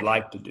write what I would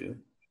like to do.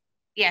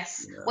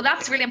 Yes. Well,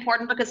 that's really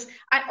important, because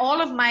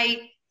all of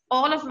my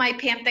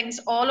paintings,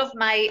 all of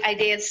my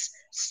ideas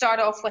start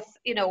off with,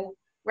 you know,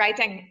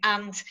 writing.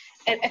 And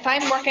if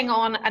I'm working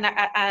on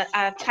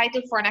a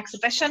title for an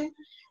exhibition,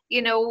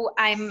 you know,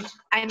 I'm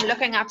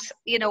looking at,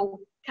 you know,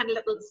 kind of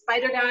little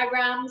spider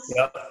diagrams,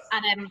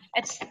 and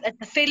it's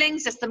the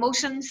feelings, it's the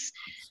emotions,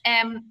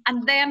 and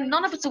then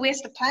none of it's a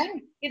waste of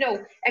time. You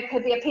know, it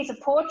could be a piece of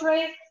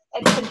poetry,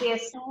 it could be a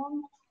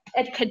song,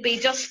 it could be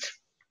just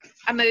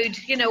a mood,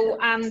 you know.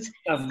 And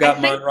I've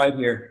got mine right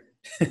here.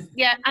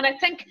 Yeah, and I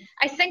think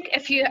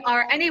if you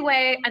are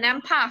anyway an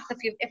empath,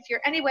 if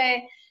you're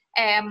anyway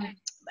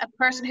a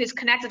person who's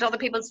connected to other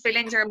people's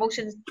feelings or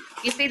emotions,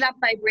 you feel that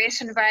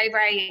vibration very,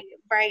 very,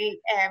 very,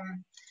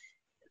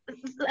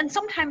 and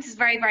sometimes it's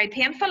very, very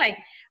painfully.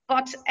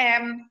 But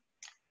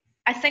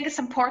I think it's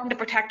important to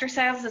protect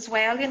ourselves as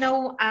well, you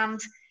know. And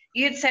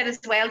you had said as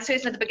well,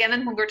 Susan, at the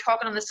beginning when we were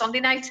talking on the Sunday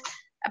night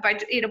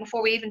about, you know,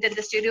 before we even did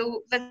the studio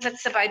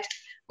visits, about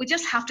we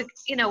just have to,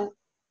 you know,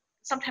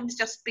 sometimes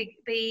just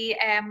be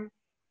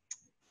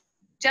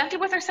gentle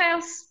with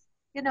ourselves,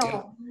 you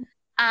know.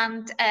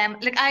 And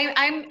like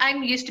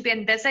I'm used to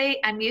being busy.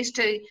 I'm used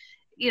to,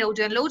 you know,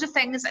 doing loads of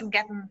things and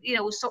getting, you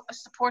know,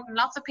 supporting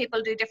lots of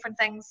people do different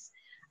things.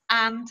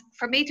 And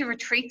for me to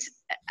retreat,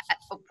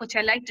 which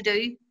I like to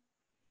do,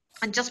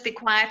 and just be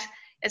quiet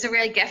is a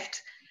real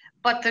gift.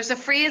 But there's a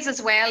phrase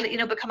as well, you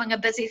know, becoming a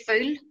busy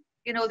fool.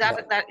 You know,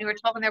 that you were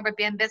talking there about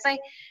being busy,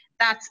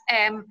 that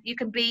you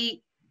can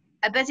be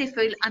a busy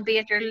fool and be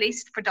at your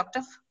least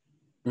productive.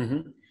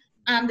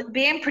 And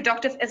being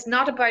productive is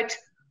not about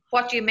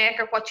what you make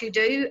or what you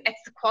do,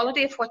 it's the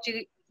quality of what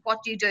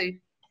you do.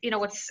 You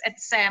know, it's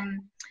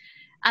and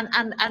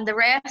the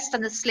rest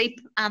and the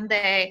sleep and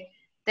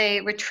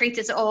the retreat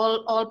is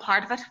all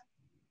part of it.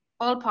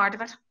 All part of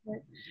it.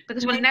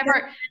 Because we'll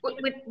never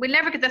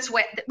get this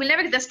way, we'll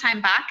never get this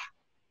time back.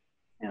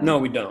 No,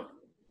 we don't.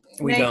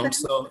 We Nathan, don't.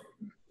 So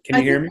can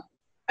you hear me?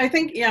 I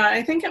think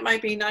it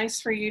might be nice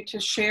for you to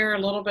share a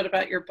little bit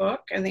about your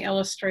book and the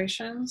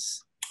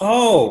illustrations.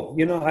 Oh,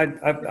 you know,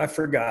 I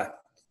forgot.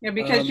 Yeah,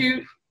 because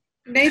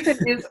Nathan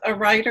is a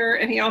writer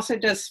and he also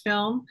does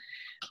film,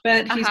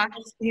 but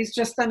he's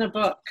just done a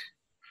book.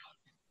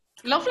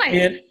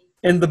 Lovely.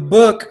 And the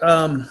book,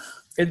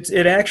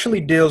 it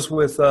actually deals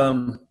with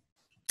a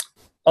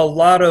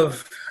lot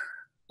of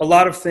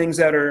things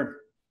that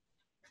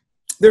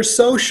they're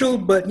social,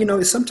 but you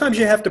know, sometimes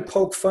you have to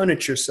poke fun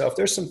at yourself.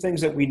 There's some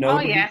things that we know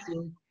to be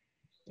true.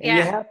 And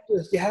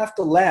you have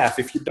to laugh.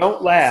 If you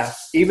don't laugh,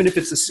 even if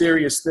it's a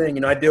serious thing,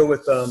 you know, I deal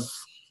with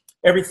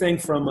everything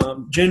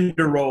from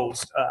gender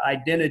roles,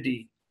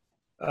 identity,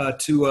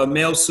 to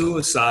male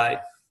suicide,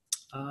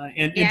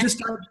 and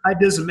just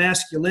ideas of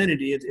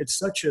masculinity. It's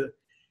such a,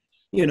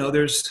 you know,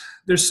 there's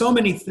so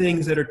many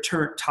things that are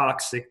turned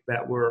toxic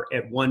that were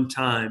at one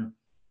time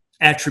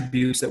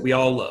attributes that we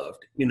all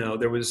loved. You know,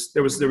 there was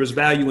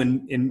value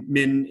in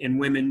men and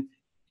women,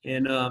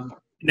 and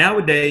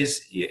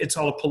nowadays it's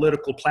all a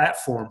political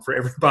platform for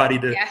everybody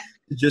to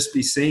just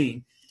be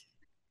seen.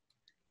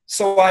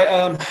 So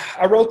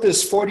I wrote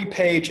this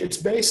 40-page. It's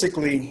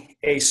basically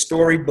a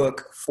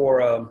storybook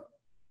for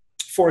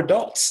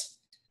adults,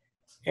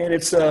 and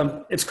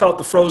it's called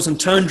The Frozen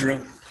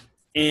Tundra.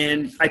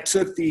 And I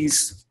took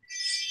these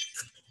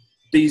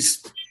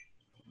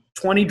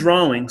 20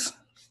 drawings,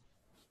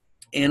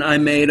 and I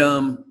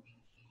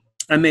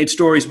made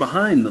stories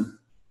behind them.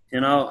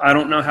 And I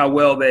don't know how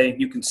well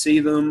you can see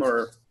them,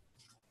 or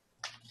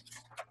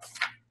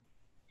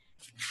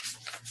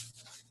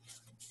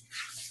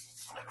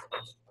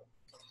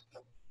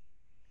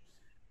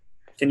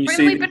can you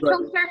see? A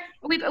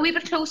wee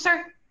bit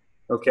closer.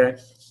 Okay.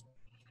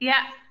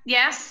 Yeah.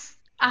 Yes.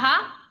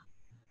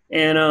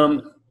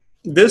 And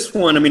this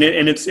one, I mean,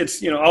 and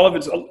it's you know, all of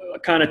it's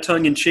kind of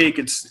tongue in cheek.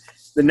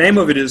 The name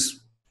of it is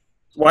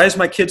 "Why Is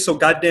My Kid So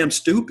Goddamn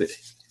Stupid?"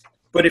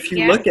 But if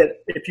you look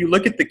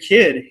at the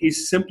kid,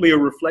 he's simply a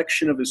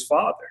reflection of his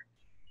father.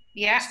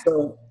 Yeah.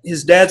 So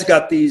his dad's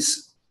got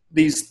these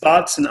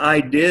thoughts and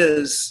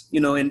ideas, you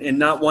know, and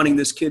not wanting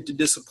this kid to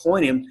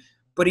disappoint him,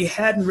 but he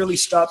hadn't really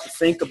stopped to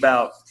think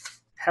about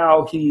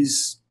how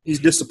he's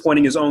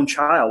disappointing his own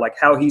child, like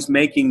how he's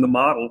making the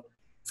model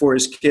for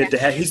his kid to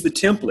have. He's the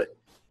template.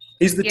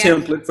 He's the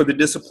template for the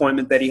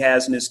disappointment that he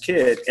has in his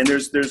kid, and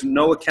there's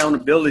no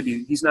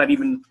accountability. He's not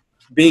even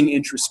being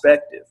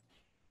introspective.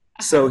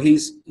 So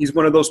he's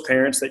one of those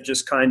parents that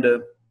just kind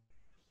of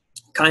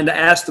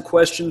ask the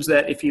questions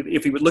that if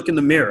he would look in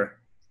the mirror,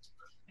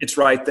 it's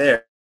right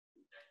there.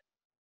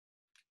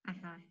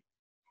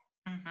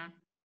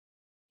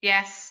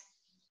 Yes.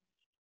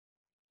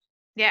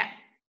 Yeah.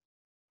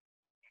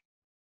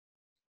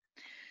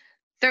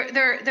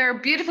 They're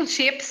beautiful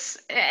shapes,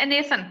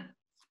 Nathan.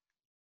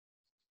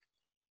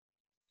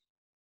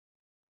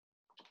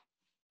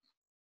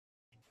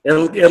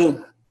 It'll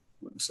 1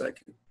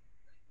 second.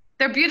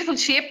 They're beautiful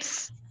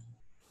shapes.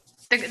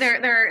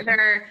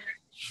 They're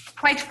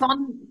quite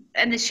fun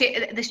in the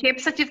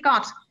shapes that you've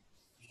got.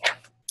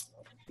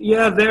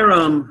 Yeah, they're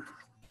I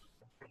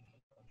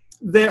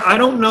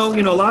don't know,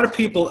 a lot of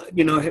people,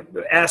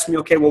 ask me,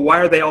 okay, well, why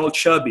are they all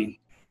chubby?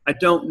 I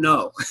don't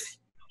know.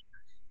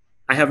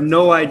 I have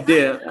no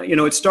idea.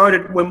 It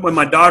started when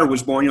my daughter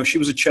was born. She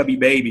was a chubby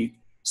baby.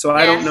 So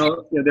I don't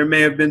know. There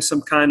may have been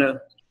some kind of,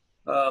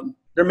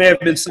 there may have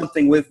been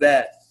something with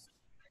that.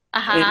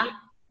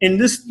 And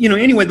this,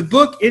 anyway, the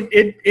book,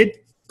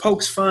 it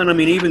pokes fun. I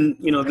mean, even,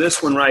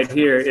 this one right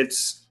here,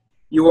 it's,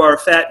 you are a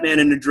fat man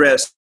in a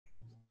dress.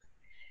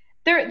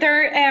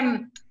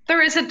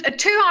 There is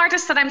two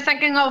artists that I'm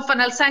thinking of, and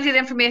I'll send you the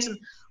information.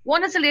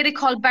 One is a lady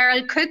called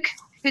Beryl Cook,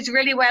 who's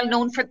really well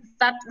known for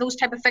those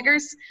type of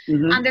figures.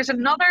 And there's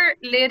another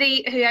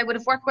lady who I would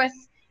have worked with,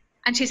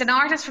 and she's an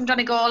artist from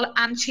Donegal,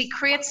 and she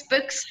creates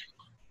books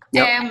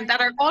that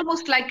are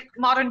almost like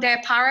modern day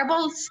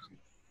parables.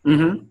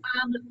 And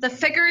the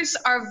figures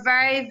are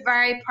very,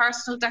 very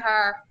personal to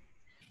her.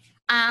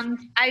 And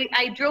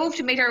I drove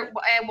to meet her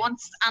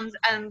once and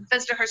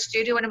visited her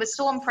studio, and I was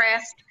so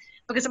impressed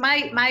because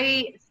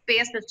my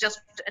space is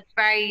just, it's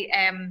very,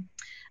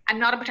 I'm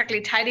not a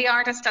particularly tidy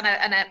artist, and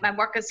my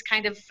work is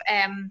kind of,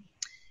 I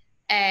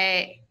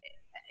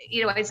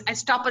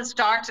stop and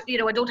start.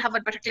 I don't have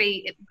a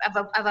particularly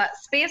of a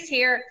space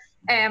here.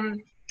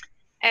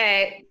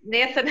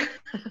 Nathan.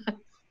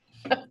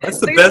 That's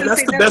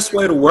the best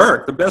way to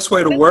work. The best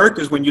way to work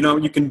is when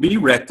you can be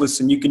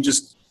reckless and you can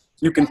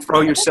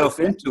throw yourself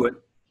into it.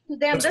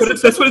 That's what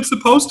it's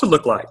supposed to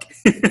look like.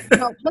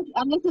 No,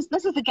 and this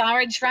is the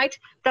garage, right?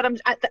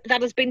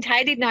 That has been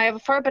tidied now. I have a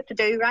fair bit to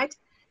do, right?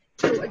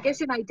 So it gives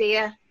you an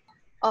idea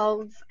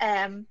of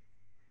how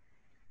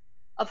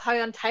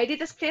untidy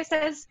this place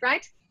is,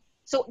 right?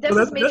 So this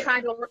is me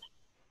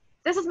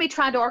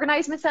trying to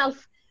organize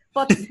myself.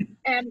 But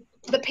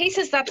the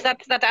pieces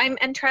that I'm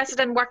interested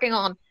in working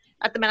on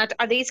at the minute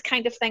are these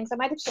kind of things. I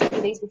might have shown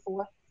you these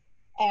before.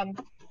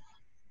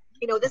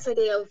 This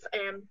idea of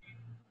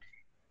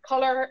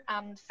color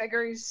and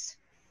figures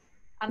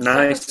and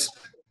nice.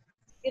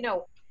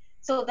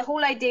 So the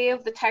whole idea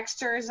of the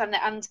textures and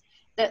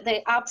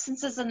the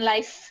absences in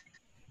life,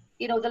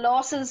 the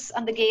losses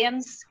and the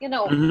gains,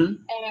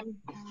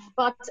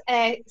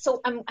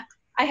 so I'm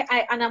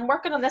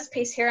working on this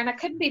piece here, and I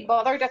couldn't be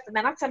bothered at the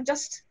minute.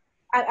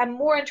 I'm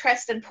more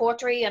interested in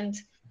poetry and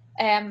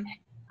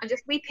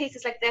just wee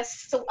pieces like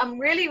this. So I'm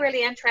really,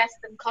 really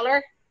interested in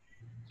color,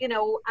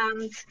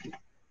 and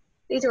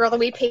these are other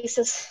wee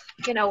pieces,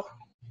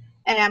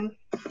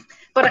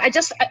 but I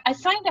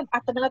find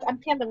at the minute I'm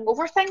painting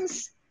over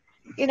things,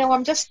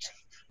 I'm just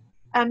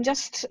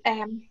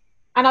and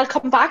I'll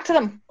come back to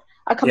them.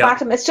 Back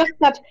to them. It's just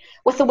that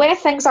with the way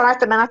things are at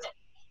the minute,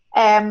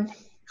 I'm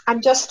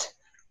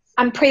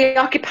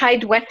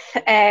preoccupied with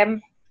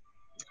the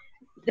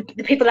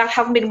people that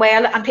haven't been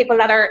well and people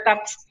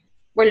that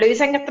we're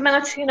losing at the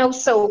minute,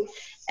 so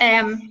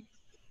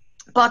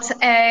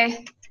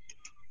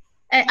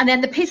and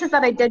then the pieces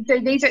that I did do,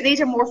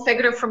 these are more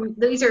figurative from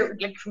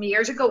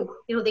years ago,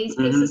 these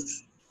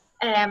pieces,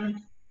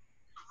 and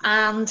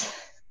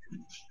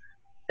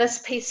this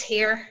piece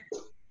here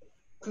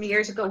from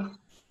years ago.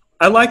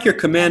 I like your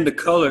command of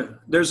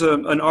color. There's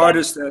an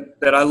artist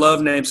that I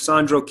love named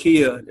Sandro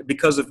Kia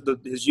because of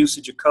his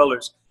usage of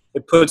colors.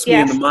 It puts me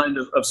in the mind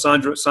of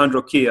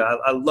Sandro Kia.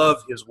 I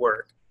love his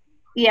work.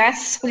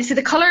 Yes, well, you see,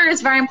 the color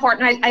is very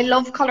important. I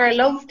love color. I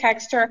love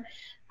texture.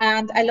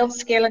 And I love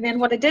scale. And then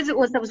what I did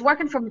was I was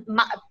working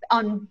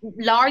on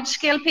large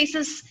scale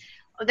pieces,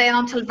 then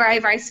until very,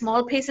 very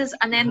small pieces.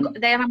 And then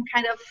I'm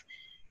kind of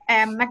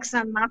mixing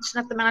and matching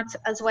at the minute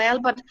as well.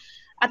 But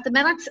at the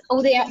minute,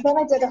 then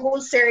I did a whole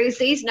series.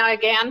 These now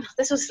again,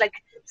 this was like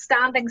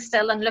standing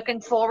still and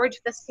looking forward.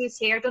 This piece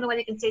here, I don't know whether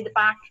you can see the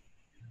back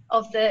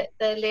of the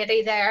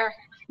lady there.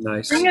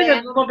 Nice. Bring it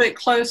a little bit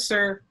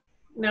closer,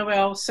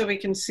 Noelle, so we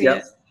can see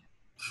it.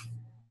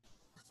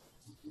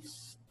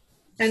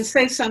 And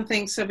say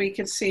something so we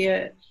can see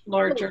it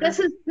larger. This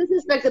is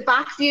like the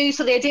back view.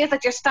 So the idea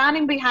that you're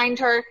standing behind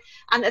her,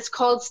 and it's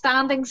called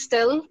standing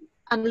still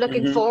and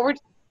looking forward.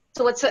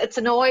 So it's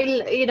an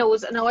oil,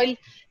 it's an oil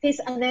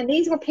piece. And then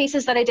these were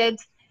pieces that I did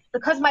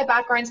because my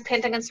background's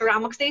painting and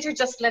ceramics. These are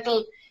just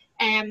little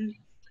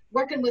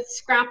working with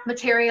scrap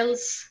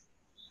materials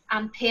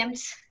and paint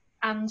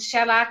and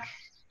shellac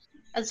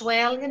as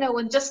well,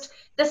 and just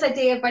this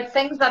idea about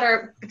things that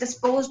are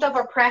disposed of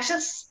or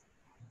precious,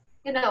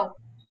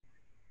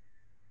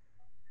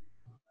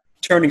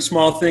 Turning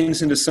small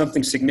things into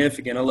something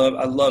significant. I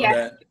love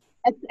that.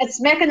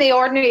 It's making the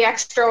ordinary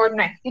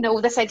extraordinary.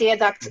 This idea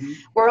that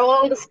we're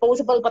all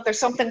disposable, but there's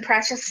something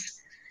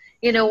precious,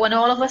 in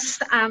all of us,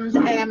 and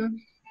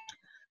kind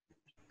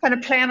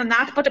of playing on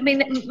that. But I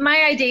mean,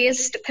 my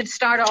ideas could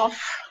start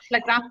off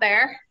like that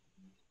there,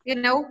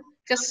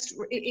 just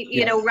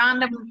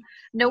random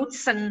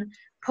notes and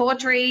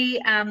poetry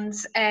and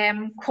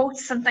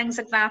quotes and things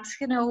like that,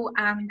 you know.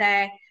 And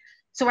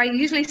so I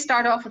usually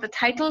start off with a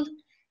title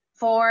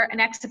for an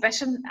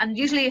exhibition, and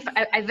usually if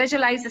I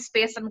visualize the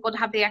space I'm going to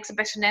have the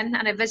exhibition in,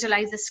 and I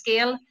visualize the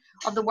scale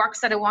of the works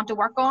that I want to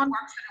work on.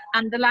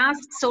 And the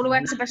last solo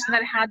exhibition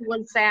that I had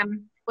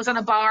was on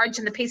a barge,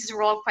 and the pieces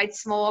were all quite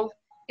small,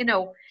 you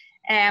know,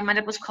 and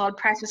it was called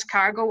Precious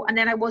Cargo. And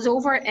then I was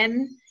over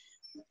in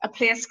a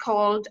place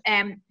called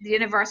the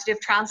University of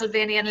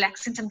Transylvania in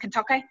Lexington,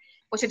 Kentucky,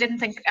 which I didn't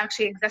think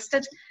actually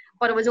existed,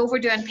 but I was over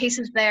doing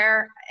pieces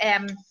there.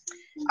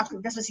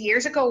 This was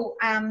years ago,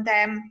 and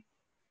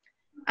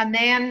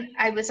then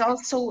I was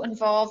also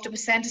involved. I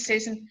was sent to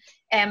Susan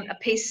a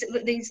piece,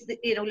 these,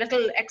 you know,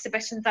 little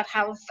exhibitions that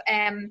have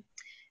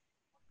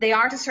the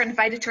artists are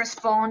invited to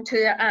respond to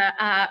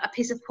a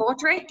piece of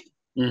poetry.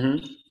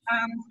 Mm-hmm.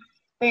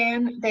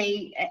 Then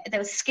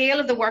the scale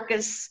of the work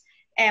is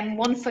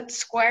 1 foot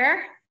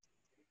square,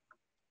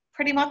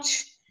 pretty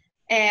much,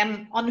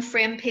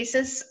 unframed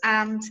pieces.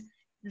 And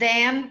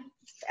then,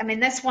 I mean,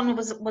 this one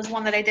was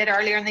one that I did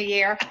earlier in the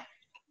year.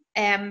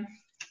 You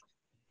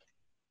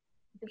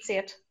can see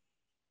it.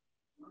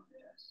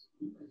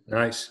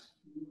 Nice.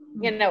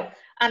 You know,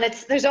 and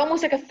there's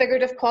almost like a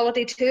figurative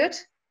quality to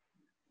it.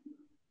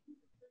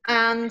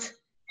 And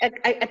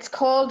it's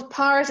called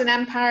Powers and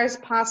Empires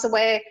Pass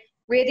Away,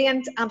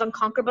 Radiant and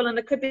Unconquerable, and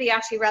it could be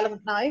actually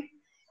relevant now.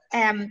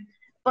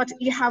 But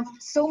you have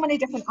so many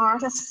different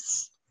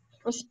artists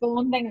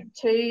responding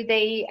to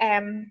the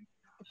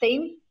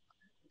theme,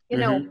 you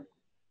know.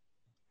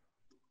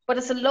 But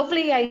it's a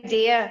lovely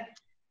idea,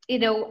 you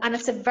know, and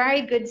it's a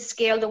very good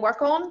scale to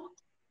work on,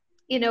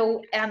 you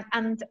know,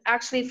 and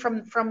actually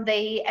from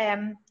the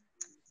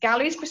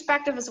gallery's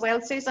perspective as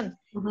well, Susan,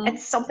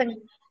 it's something.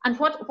 And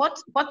what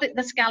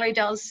this gallery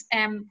does,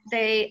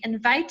 they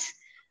invite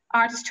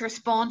artists to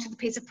respond to the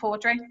piece of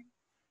poetry,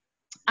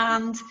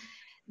 and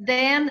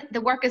then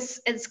the work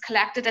is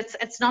collected.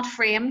 It's not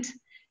framed.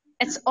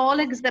 It's all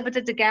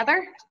exhibited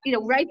together. You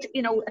know, right?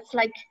 You know, it's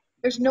like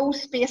there's no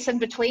space in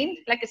between.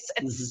 Like it's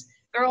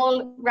they're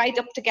all right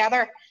up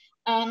together,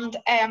 and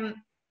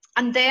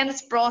then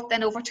it's brought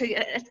then over to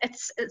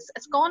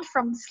it's gone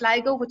from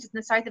Sligo, which is in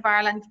the south of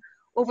Ireland,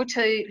 over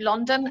to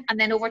London, and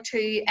then over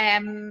to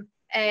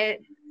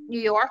New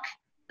York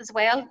as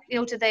well, you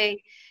know, to the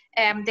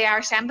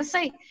Irish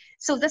Embassy.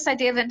 So this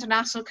idea of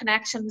international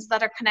connections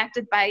that are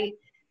connected by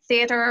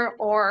theatre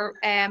or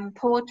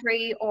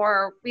poetry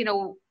or, you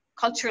know,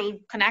 cultural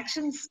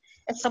connections,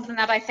 it's something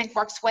that I think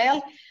works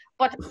well.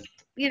 But,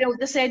 you know,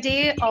 this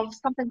idea of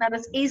something that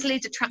is easy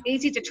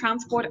to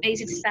transport and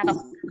easy to set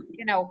up,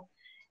 you know,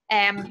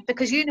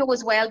 because you know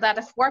as well that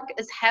if work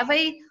is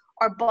heavy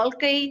or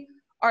bulky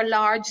or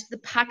large, the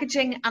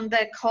packaging and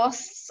the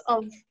costs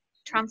of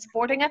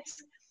transporting it,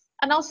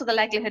 and also the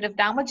likelihood of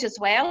damage as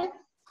well,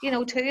 you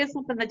know, too, is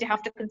something that you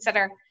have to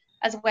consider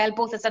as well,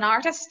 both as an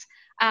artist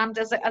and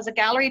as a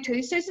gallery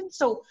too, Susan.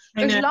 So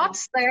there's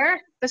lots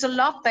there. There's a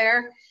lot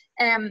there.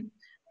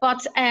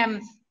 But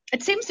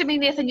it seems to me,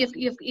 Nathan, you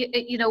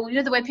know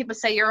the way people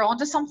say you're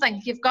onto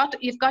something. You've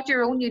got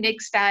your own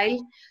unique style.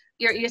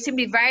 You seem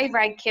to be very,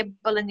 very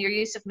capable in your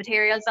use of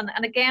materials. And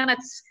again,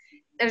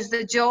 there's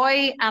the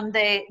joy and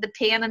the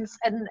pain and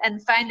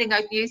finding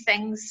out new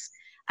things.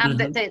 And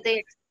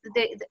the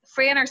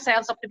freeing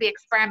ourselves up to be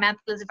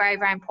experimental is very,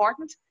 very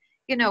important,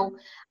 you know.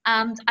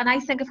 And I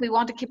think if we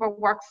want to keep our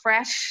work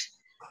fresh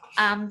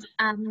and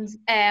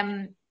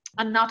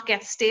not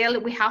get stale,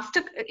 we have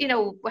to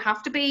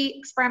be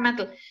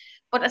experimental.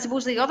 But I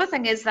suppose the other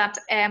thing is that,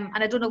 and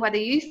I don't know whether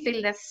you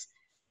feel this,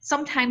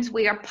 sometimes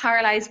we are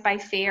paralyzed by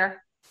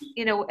fear,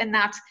 you know, in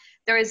that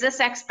there is this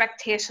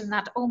expectation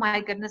that, oh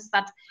my goodness,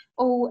 that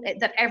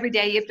every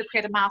day you have to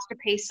create a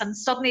masterpiece, and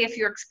suddenly if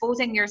you're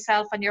exposing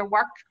yourself and your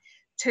work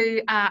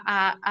to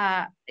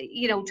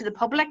you know, to the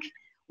public,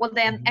 well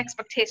then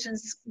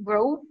expectations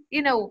grow,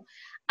 you know,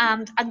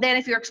 and then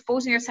if you're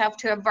exposing yourself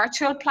to a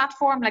virtual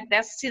platform like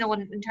this, you know,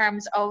 in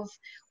terms of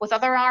with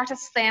other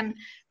artists, then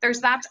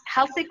there's that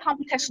healthy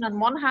competition on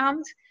one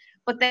hand,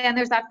 but then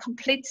there's that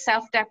complete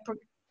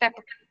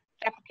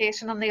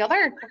self-deprecation on the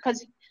other,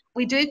 because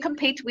we do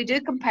compete, we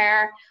do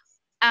compare,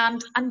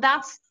 and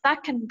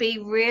that can be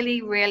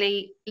really,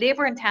 really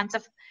labor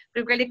intensive,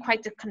 but really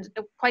quite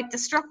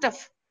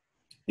destructive.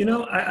 You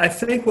know, I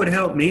think what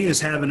helped me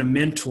is having a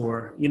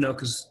mentor, you know,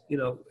 because, you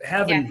know,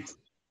 having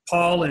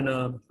Paul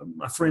and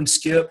my friend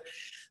Skip,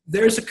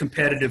 there's a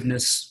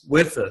competitiveness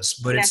with us,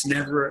 but it's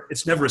never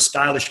a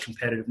stylish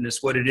competitiveness.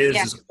 What it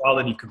is a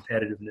quality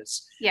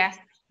competitiveness. Yeah.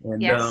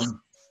 And,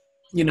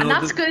 you know. And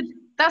that's good.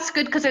 That's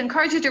good, because I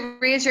encourage you to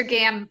raise your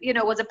game, you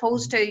know, as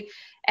opposed to,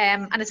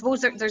 and I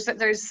suppose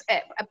there's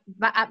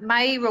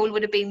my role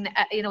would have been,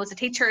 you know, as a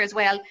teacher as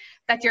well,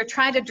 that you're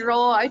trying to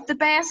draw out the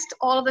best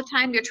all of the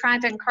time. You're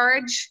trying to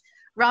encourage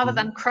rather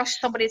than crush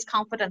somebody's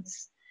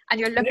confidence, and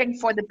you're looking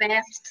for the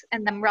best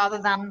in them rather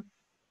than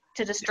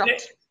to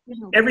destruct.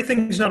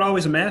 Everything's not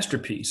always a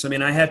masterpiece. I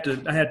mean, I had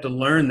to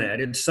learn that.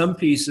 And some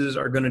pieces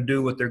are going to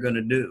do what they're going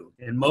to do,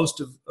 and most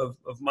of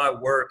my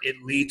work, it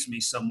leads me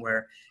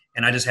somewhere,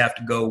 and I just have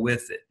to go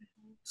with it.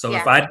 So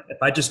if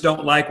I just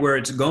don't like where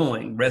it's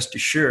going, rest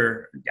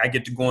assured, I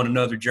get to go on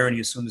another journey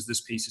as soon as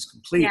this piece is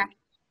complete. Yeah.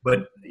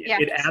 But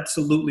it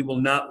absolutely will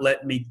not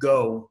let me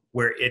go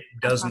where it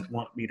doesn't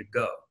want me to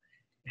go.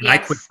 And I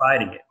quit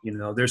fighting it. You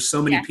know, there's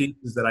so many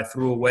pieces that I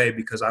threw away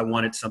because I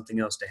wanted something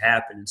else to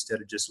happen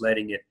instead of just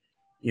letting it,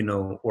 you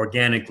know,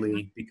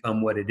 organically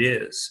become what it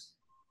is.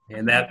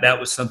 And that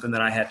was something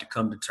that I had to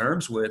come to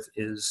terms with,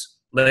 is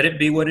let it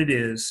be what it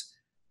is.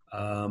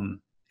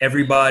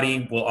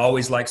 Everybody will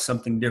always like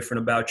something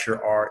different about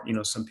your art. You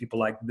know, some people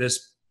like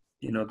this,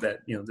 you know, that,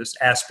 you know, this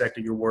aspect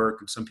of your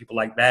work, and some people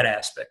like that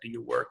aspect of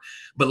your work.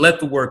 But let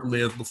the work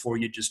live before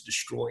you just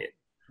destroy it.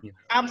 You know?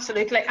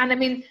 Absolutely. And I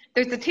mean,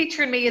 there's the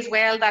teacher in me as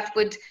well that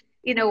would,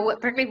 you know,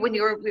 particularly when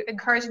you're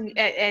encouraging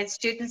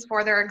students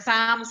for their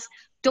exams,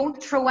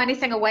 don't throw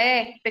anything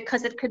away,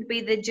 because it could be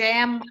the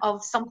gem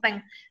of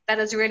something that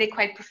is really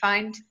quite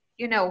profound,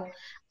 you know.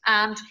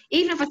 And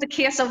even if it's a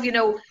case of, you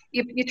know,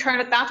 you turn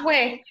it that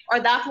way or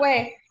that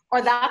way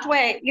or that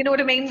way, you know what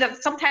I mean?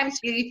 That sometimes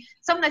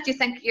something that you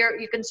think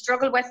you can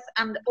struggle with,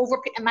 and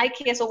in my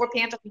case,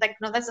 overpaint it and think,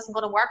 no, this isn't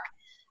going to work.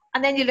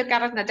 And then you look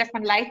at it in a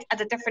different light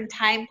at a different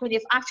time, when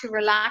you've actually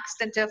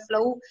relaxed into a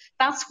flow.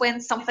 That's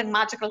when something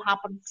magical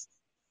happens.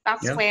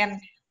 That's when,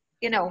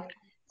 you know.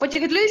 But you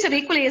could lose it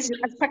equally as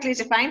quickly as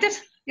you find it,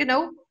 you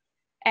know.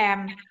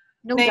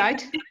 No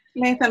doubt.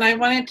 Nathan, I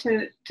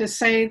wanted to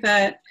say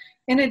that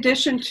in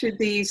addition to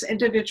these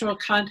individual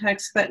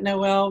contexts that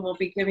Noelle will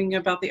be giving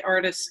about the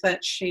artists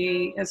that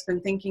she has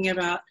been thinking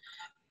about,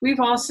 we've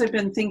also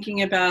been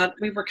thinking about,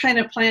 we were kind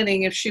of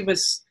planning if she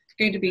was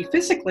going to be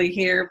physically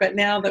here, but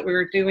now that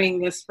we're doing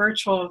this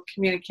virtual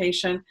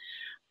communication,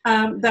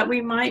 that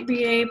we might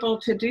be able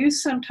to do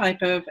some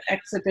type of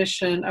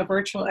exhibition, a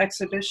virtual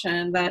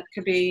exhibition that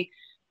could be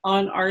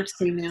on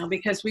Artsy now,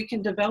 because we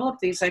can develop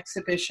these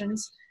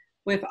exhibitions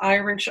with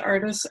Irish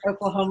artists,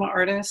 Oklahoma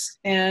artists,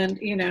 and,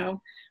 you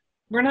know,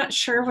 we're not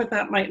sure what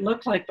that might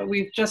look like, but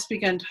we've just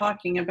begun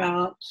talking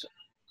about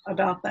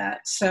that.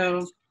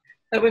 So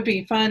that would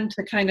be fun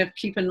to kind of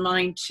keep in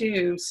mind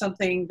too,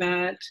 something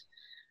that,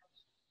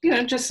 you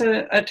know, just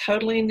a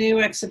totally new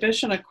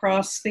exhibition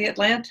across the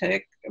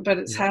Atlantic, but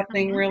it's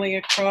happening really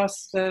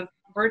across the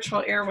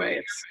virtual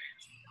airwaves.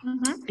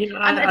 You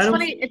know, and it's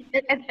funny.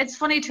 It's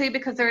funny too,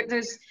 because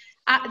there's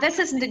this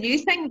isn't a new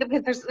thing,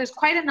 because there's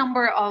quite a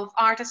number of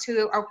artists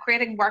who are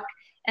creating work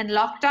in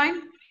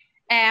lockdown.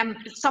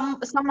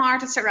 Some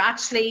artists are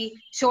actually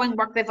showing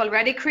work they've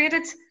already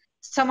created.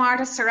 Some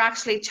artists are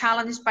actually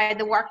challenged by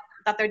the work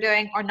that they're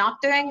doing or not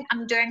doing,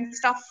 and doing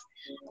stuff.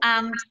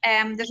 And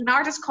there's an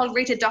artist called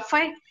Rita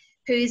Duffy,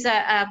 who's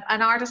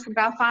an artist from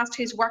Belfast,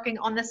 who's working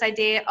on this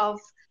idea of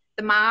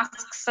the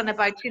masks and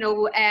about, you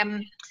know,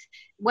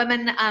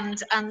 women,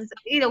 and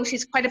you know,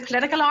 she's quite a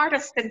political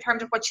artist in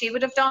terms of what she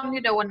would have done,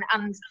 you know,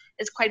 and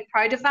is quite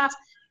proud of that.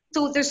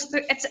 So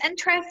it's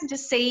interesting to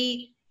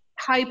see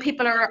how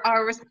people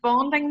are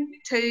responding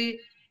to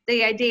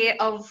the idea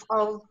of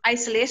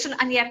isolation,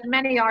 and yet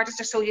many artists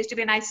are so used to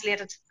being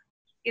isolated.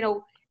 You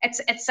know, it's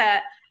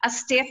a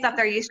state that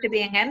they're used to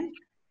being in,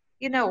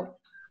 you know.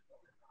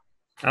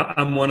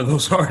 I'm one of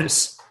those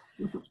artists.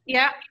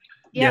 Yeah.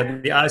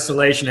 The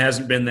isolation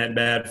hasn't been that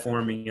bad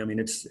for me. I mean,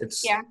 it's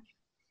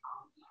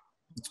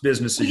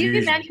business as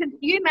usual.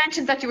 You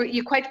mentioned that you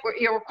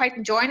were quite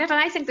enjoying it, and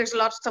I think there's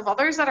lots of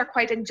others that are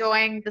quite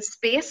enjoying the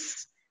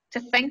space to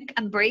think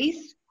and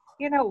breathe,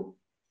 you know.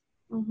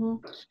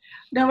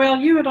 Noelle,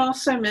 you had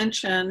also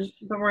mentioned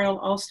the Royal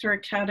Ulster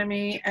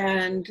Academy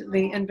and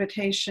the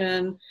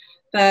invitation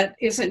that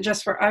isn't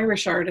just for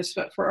Irish artists,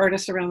 but for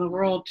artists around the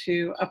world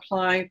to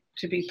apply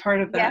to be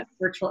part of that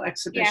virtual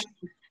exhibition.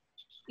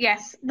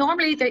 Yes.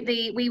 Normally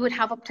we would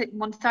have up to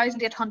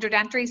 1,800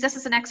 entries. This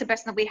is an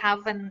exhibition that we have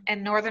in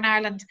Northern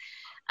Ireland,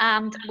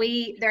 and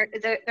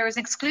there is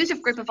an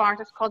exclusive group of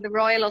artists called the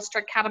Royal Ulster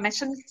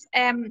Academicians,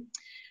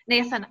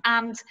 Nathan,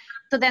 and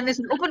so then there's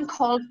an open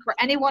call for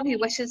anyone who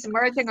wishes,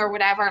 emerging or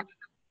whatever,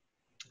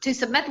 to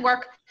submit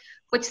work,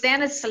 which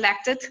then is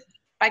selected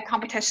by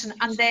competition,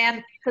 and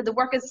then so the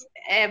work is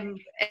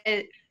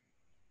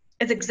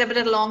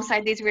exhibited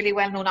alongside these really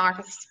well-known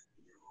artists.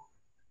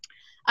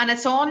 And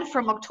it's on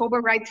from October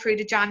right through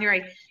to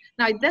January.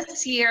 Now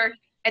this year,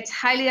 it's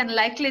highly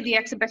unlikely the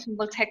exhibition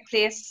will take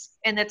place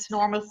in its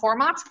normal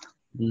format.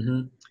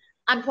 And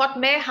what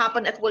may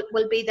happen,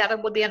 will be that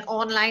it will be an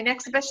online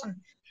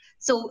exhibition.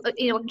 So,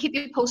 you know, I can keep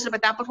you posted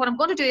about that. But what I'm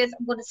going to do is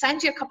I'm going to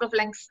send you a couple of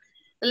links.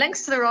 The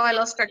links to the Royal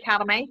Ulster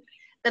Academy,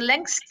 the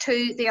links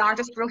to the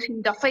artist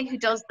Roisin Duffy, who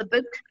does the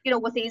book, you know,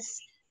 with these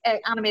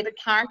animated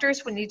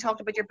characters when you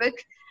talked about your book.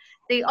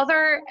 The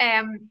other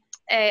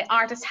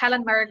artist,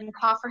 Helen Merrigan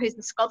Coffer, who's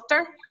the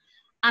sculptor,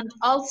 and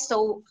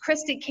also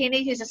Christy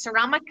Keeney, who's a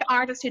ceramic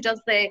artist who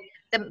does the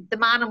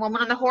man and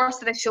woman on the horse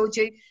that I showed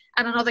you,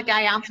 and another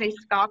guy, Anthony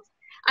Scott.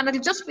 And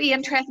it'll just be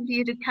interesting for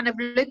you to kind of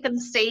look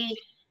and see,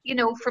 you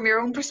know, from your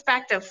own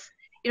perspective.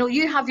 You know,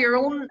 you have your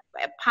own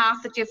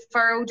path that you've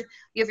furrowed,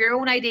 you have your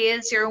own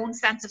ideas, your own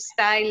sense of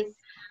style.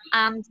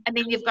 And I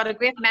mean, you've got a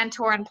great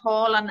mentor in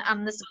Paul,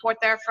 and the support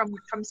there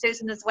from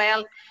Susan as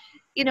well.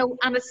 you know,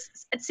 and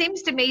it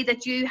seems to me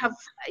that you have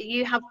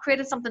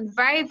created something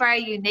very, very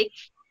unique,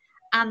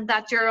 and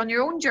that you're on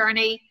your own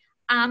journey.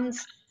 And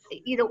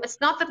you know, it's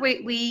not that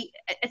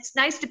it's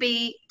nice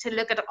to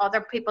look at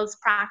other people's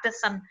practice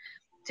and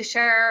to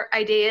share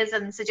ideas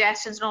and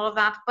suggestions and all of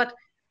that, but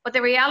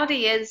the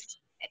reality is,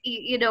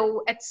 you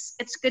know, it's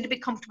good to be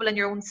comfortable in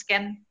your own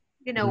skin,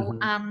 you know.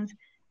 And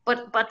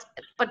but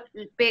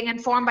being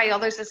informed by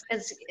others is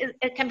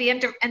it can be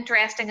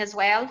interesting as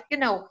well, you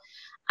know.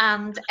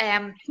 And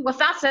with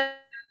that said,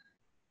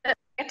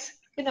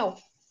 you know.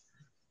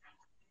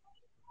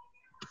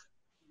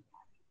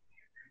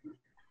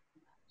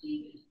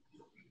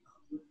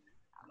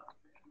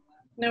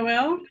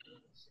 Noelle?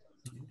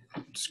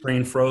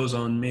 Screen froze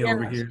on me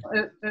over here.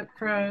 It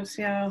froze,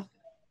 yeah.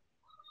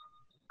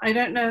 I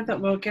don't know that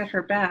we'll get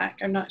her back.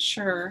 I'm not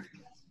sure.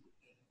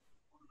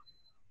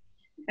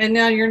 And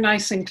now you're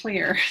nice and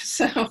clear,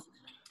 so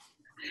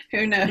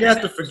who knows? You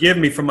have to forgive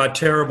me for my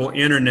terrible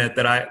internet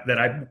that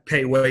I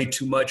pay way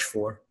too much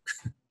for.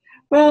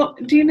 Well,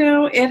 do you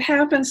know, it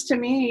happens to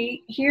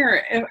me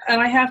here,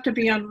 and I have to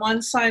be on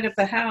one side of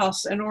the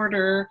house in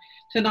order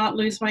to not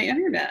lose my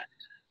internet.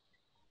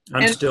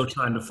 I'm still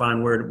trying to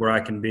find where I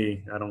can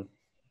be. I don't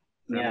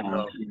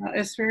know.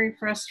 It's very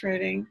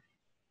frustrating.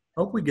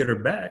 Hope we get her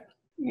back.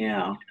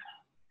 Yeah,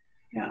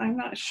 I'm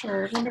not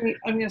sure. I'm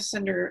going to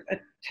send her a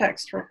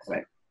text real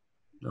quick.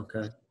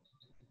 Okay.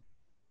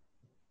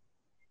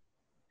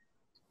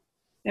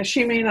 Yeah,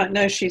 she may not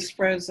know she's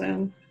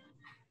frozen.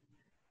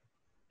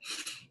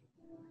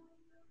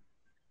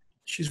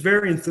 She's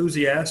very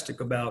enthusiastic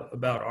about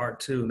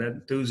art too, and that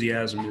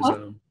enthusiasm is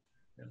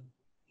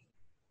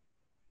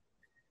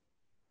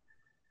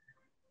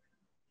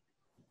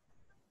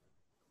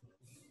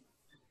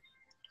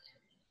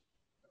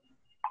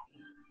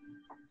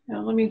Now,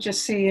 let me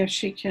just see if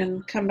she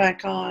can come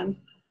back on.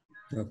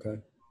 Okay.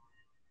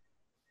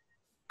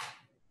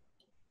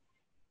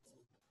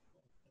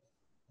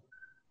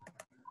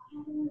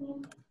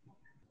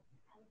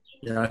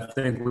 Yeah, I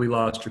think we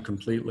lost her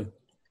completely.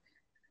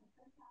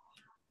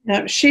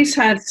 Yeah, she's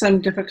had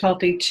some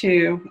difficulty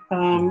too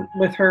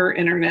with her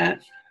internet.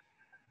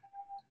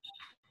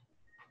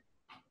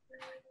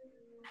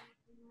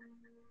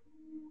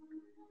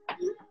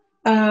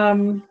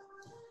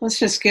 Let's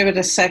just give it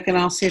a second.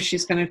 I'll see if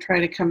she's going to try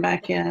to come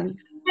back in.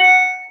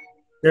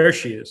 There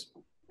she is.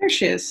 There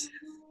she is.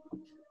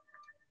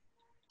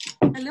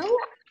 Hello?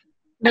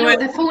 Hello,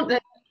 the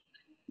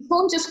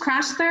phone just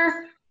crashed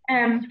there.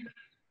 I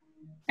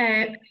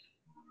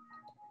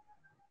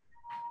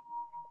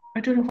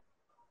don't know.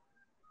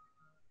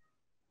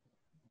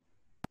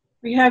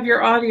 We have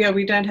your audio.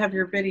 We don't have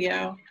your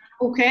video.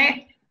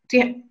 Okay.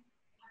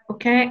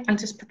 Okay, I'll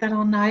just put that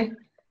on now.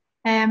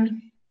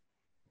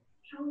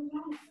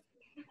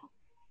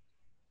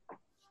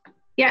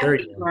 Yeah. There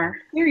you are.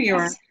 There you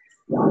are.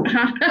 No,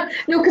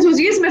 because I was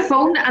using my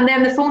phone and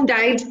then the phone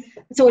died,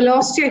 so I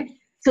lost you.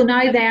 So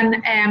now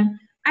then, I'm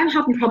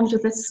having problems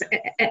with this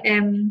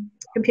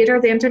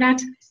computer, the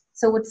internet.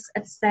 So it's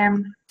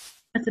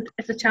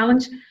a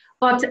challenge.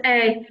 But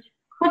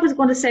what was I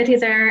going to say to you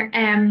there?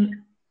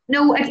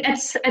 No,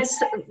 it's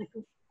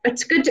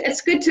good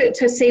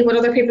to see what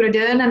other people are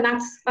doing, and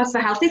that's a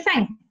healthy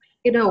thing,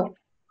 you know.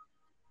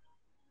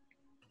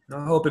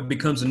 I hope it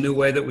becomes a new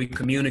way that we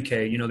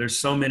communicate. You know, there's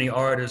so many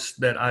artists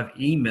that I've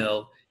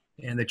emailed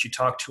and that you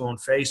talk to on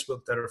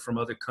Facebook that are from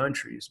other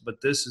countries, but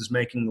this is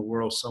making the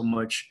world so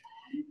much.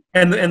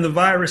 And the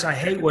virus, I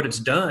hate what it's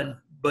done,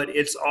 but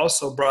it's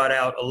also brought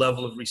out a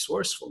level of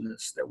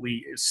resourcefulness that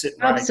we sit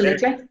right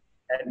there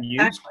and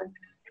use.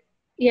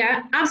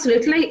 Yeah,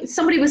 absolutely.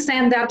 Somebody was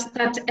saying that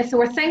if there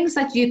were things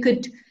that you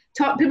could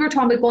talk, people were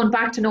talking about going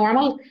back to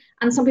normal,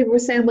 and some people were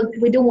saying, well,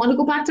 we don't want to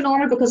go back to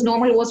normal because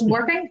normal wasn't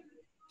working.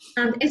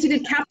 And if you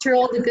could capture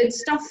all the good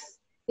stuff,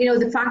 you know,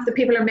 the fact that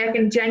people are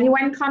making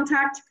genuine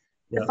contact,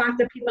 the fact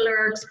that people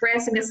are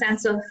expressing a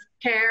sense of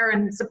care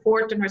and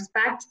support and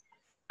respect,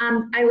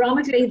 and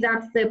ironically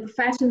that the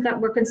professions that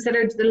were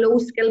considered the low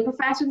skill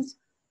professions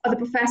are the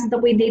professions that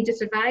we need to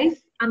survive,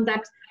 and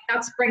that's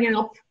bringing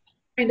up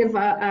kind of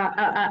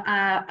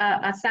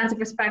a sense of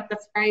respect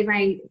that's very,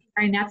 very,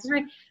 very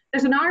necessary.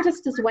 There's an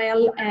artist as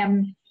well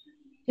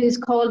who's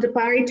called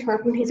Barry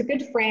Turpin. He's a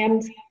good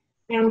friend.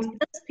 And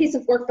this piece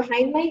of work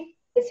behind me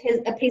is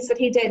a piece that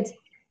he did,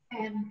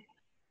 and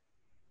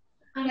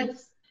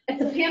it's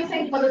a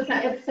painting, but it's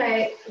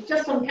a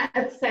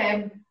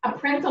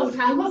print on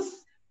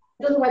canvas.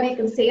 I don't know whether you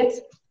can see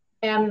it.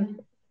 Yeah,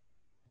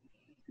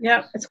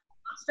 it's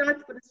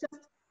abstract, but it's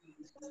just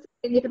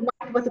you can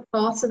work with a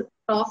cloth.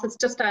 It's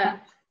just a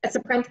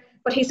print.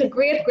 But he's a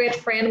great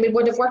friend, and we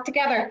would have worked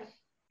together.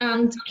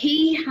 And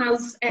he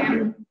has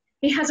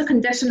a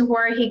condition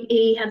where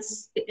he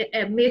has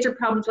major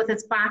problems with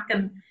his back,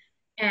 and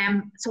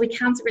so he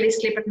can't really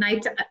sleep at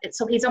night.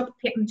 So he's up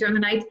painting during the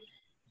night.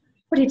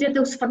 But he did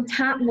the most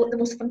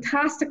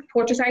fantastic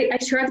portraits. I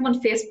shared them on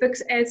Facebook,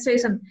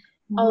 Susan,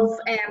 of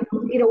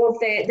you know, of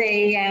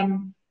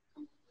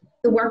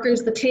the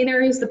workers, the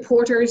cleaners, the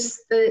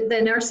porters,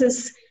 the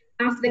nurses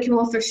after they came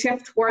off their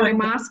shift wearing their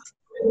masks.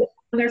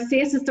 and their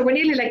faces, they were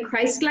nearly like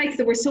Christ-like.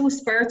 They were so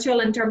spiritual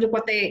in terms of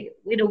what they,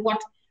 you know,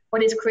 what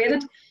is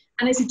created.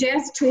 And I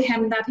suggested to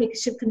him that he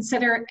should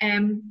consider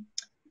an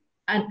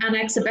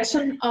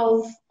exhibition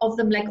of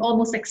them, like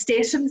almost like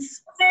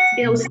stations,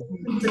 you know,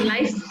 stations in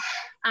life.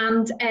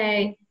 And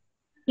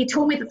he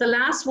told me that the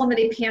last one that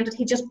he painted,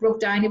 he just broke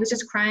down. He was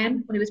just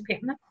crying when he was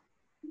painting it.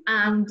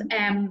 And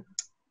then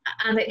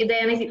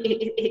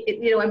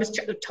you know, I was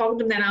talking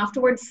to him then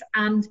afterwards,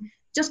 and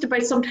just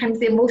about sometimes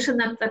the emotion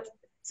that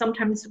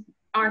sometimes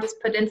artists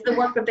put into the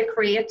work that they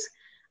create,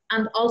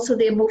 and also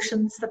the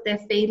emotions that they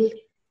feel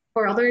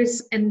for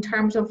others in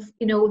terms of,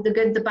 you know, the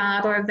good, the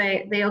bad, or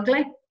the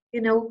ugly,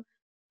 you know.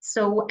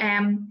 So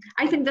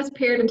I think this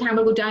period in time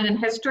will go down in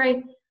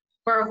history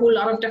for a whole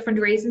lot of different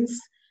reasons,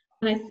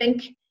 and I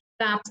think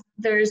that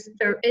there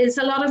is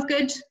a lot of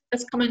good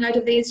that's coming out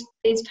of these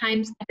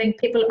times. I think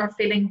people are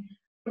feeling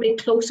really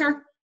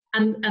closer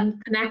and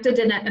connected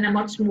in a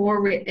much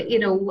more, you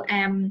know,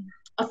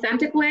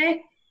 authentic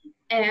way.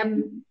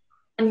 And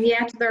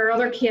yet there are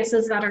other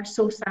cases that are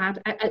so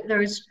sad.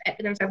 There's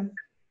a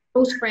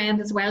close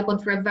friend as well going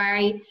through a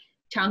very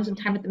challenging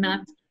time at the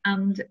minute,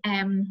 and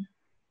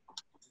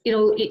you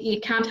know,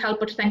 you can't help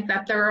but think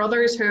that there are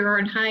others who are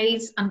in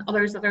highs and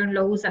others that are in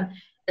lows. And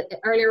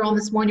earlier on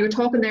this morning you were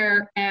talking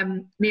there,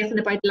 Nathan,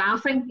 about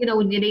laughing, you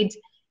know, and you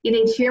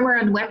need humour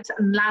and wit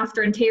and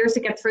laughter and tears to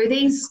get through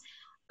these.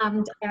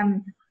 And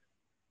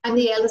I'm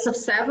the eldest of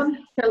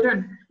 7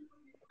 children,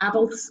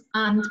 adults,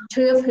 and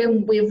 2 of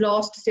whom we've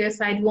lost to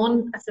suicide.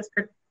 One, a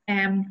sister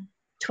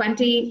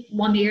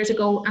 21 years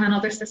ago, and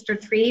another sister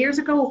 3 years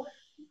ago.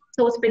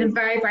 So it's been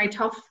very, very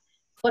tough.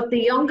 But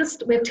the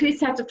youngest, we have 2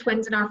 sets of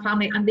twins in our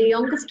family, and the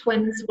youngest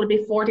twins will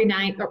be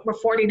 49, or we're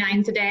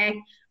 49 today.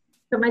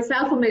 So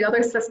myself and my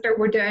other sister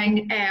were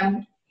doing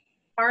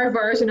our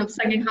version of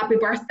singing Happy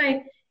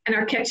Birthday in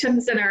our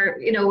kitchens, in our,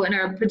 you know, in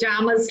our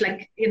pajamas,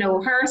 like, you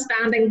know, her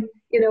standing,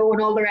 you know,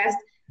 and all the rest.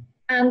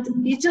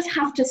 And you just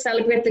have to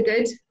celebrate the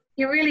good.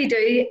 You really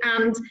do.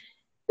 And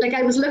like,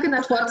 I was looking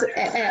at what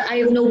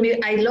I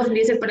love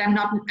music, but I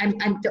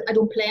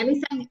don't play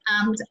anything.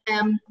 And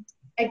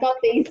I got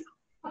these.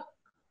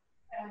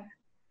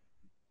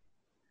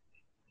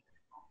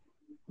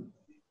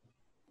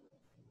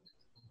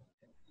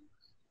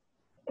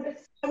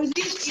 I was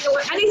using, you know,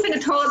 anything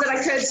at all that I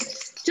could,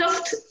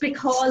 just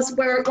because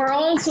we're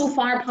all so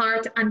far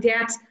apart, and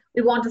yet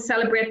we want to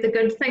celebrate the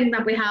good thing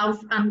that we have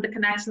and the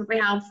connection that we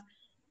have.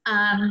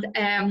 And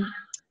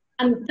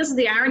this is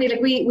the irony.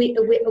 Like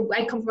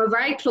I come from a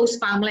very close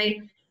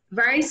family,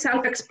 very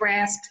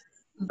self-expressed,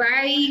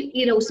 very,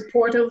 you know,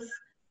 supportive,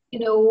 you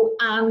know,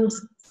 and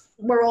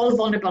we're all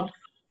vulnerable.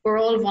 We're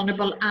all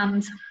vulnerable,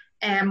 and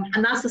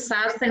that's the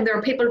sad thing. There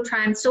are people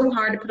trying so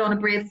hard to put on a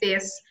brave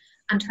face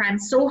and trying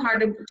so hard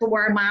to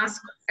wear a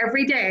mask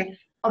every day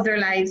of their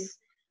lives.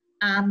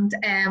 And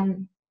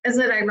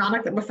isn't it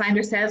ironic that we find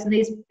ourselves in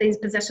these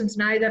positions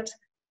now that,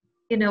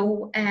 you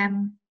know,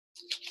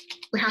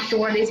 we have to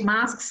wear these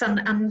masks,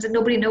 and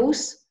nobody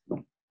knows,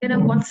 you know,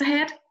 what's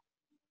ahead.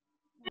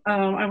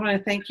 I want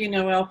to thank you,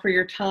 Noelle, for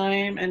your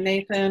time, and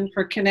Nathan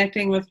for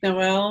connecting with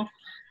Noelle.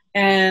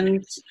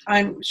 And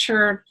I'm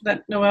sure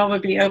that Noelle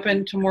would be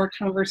open to more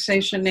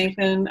conversation,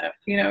 Nathan,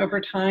 you know, over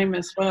time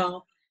as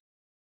well.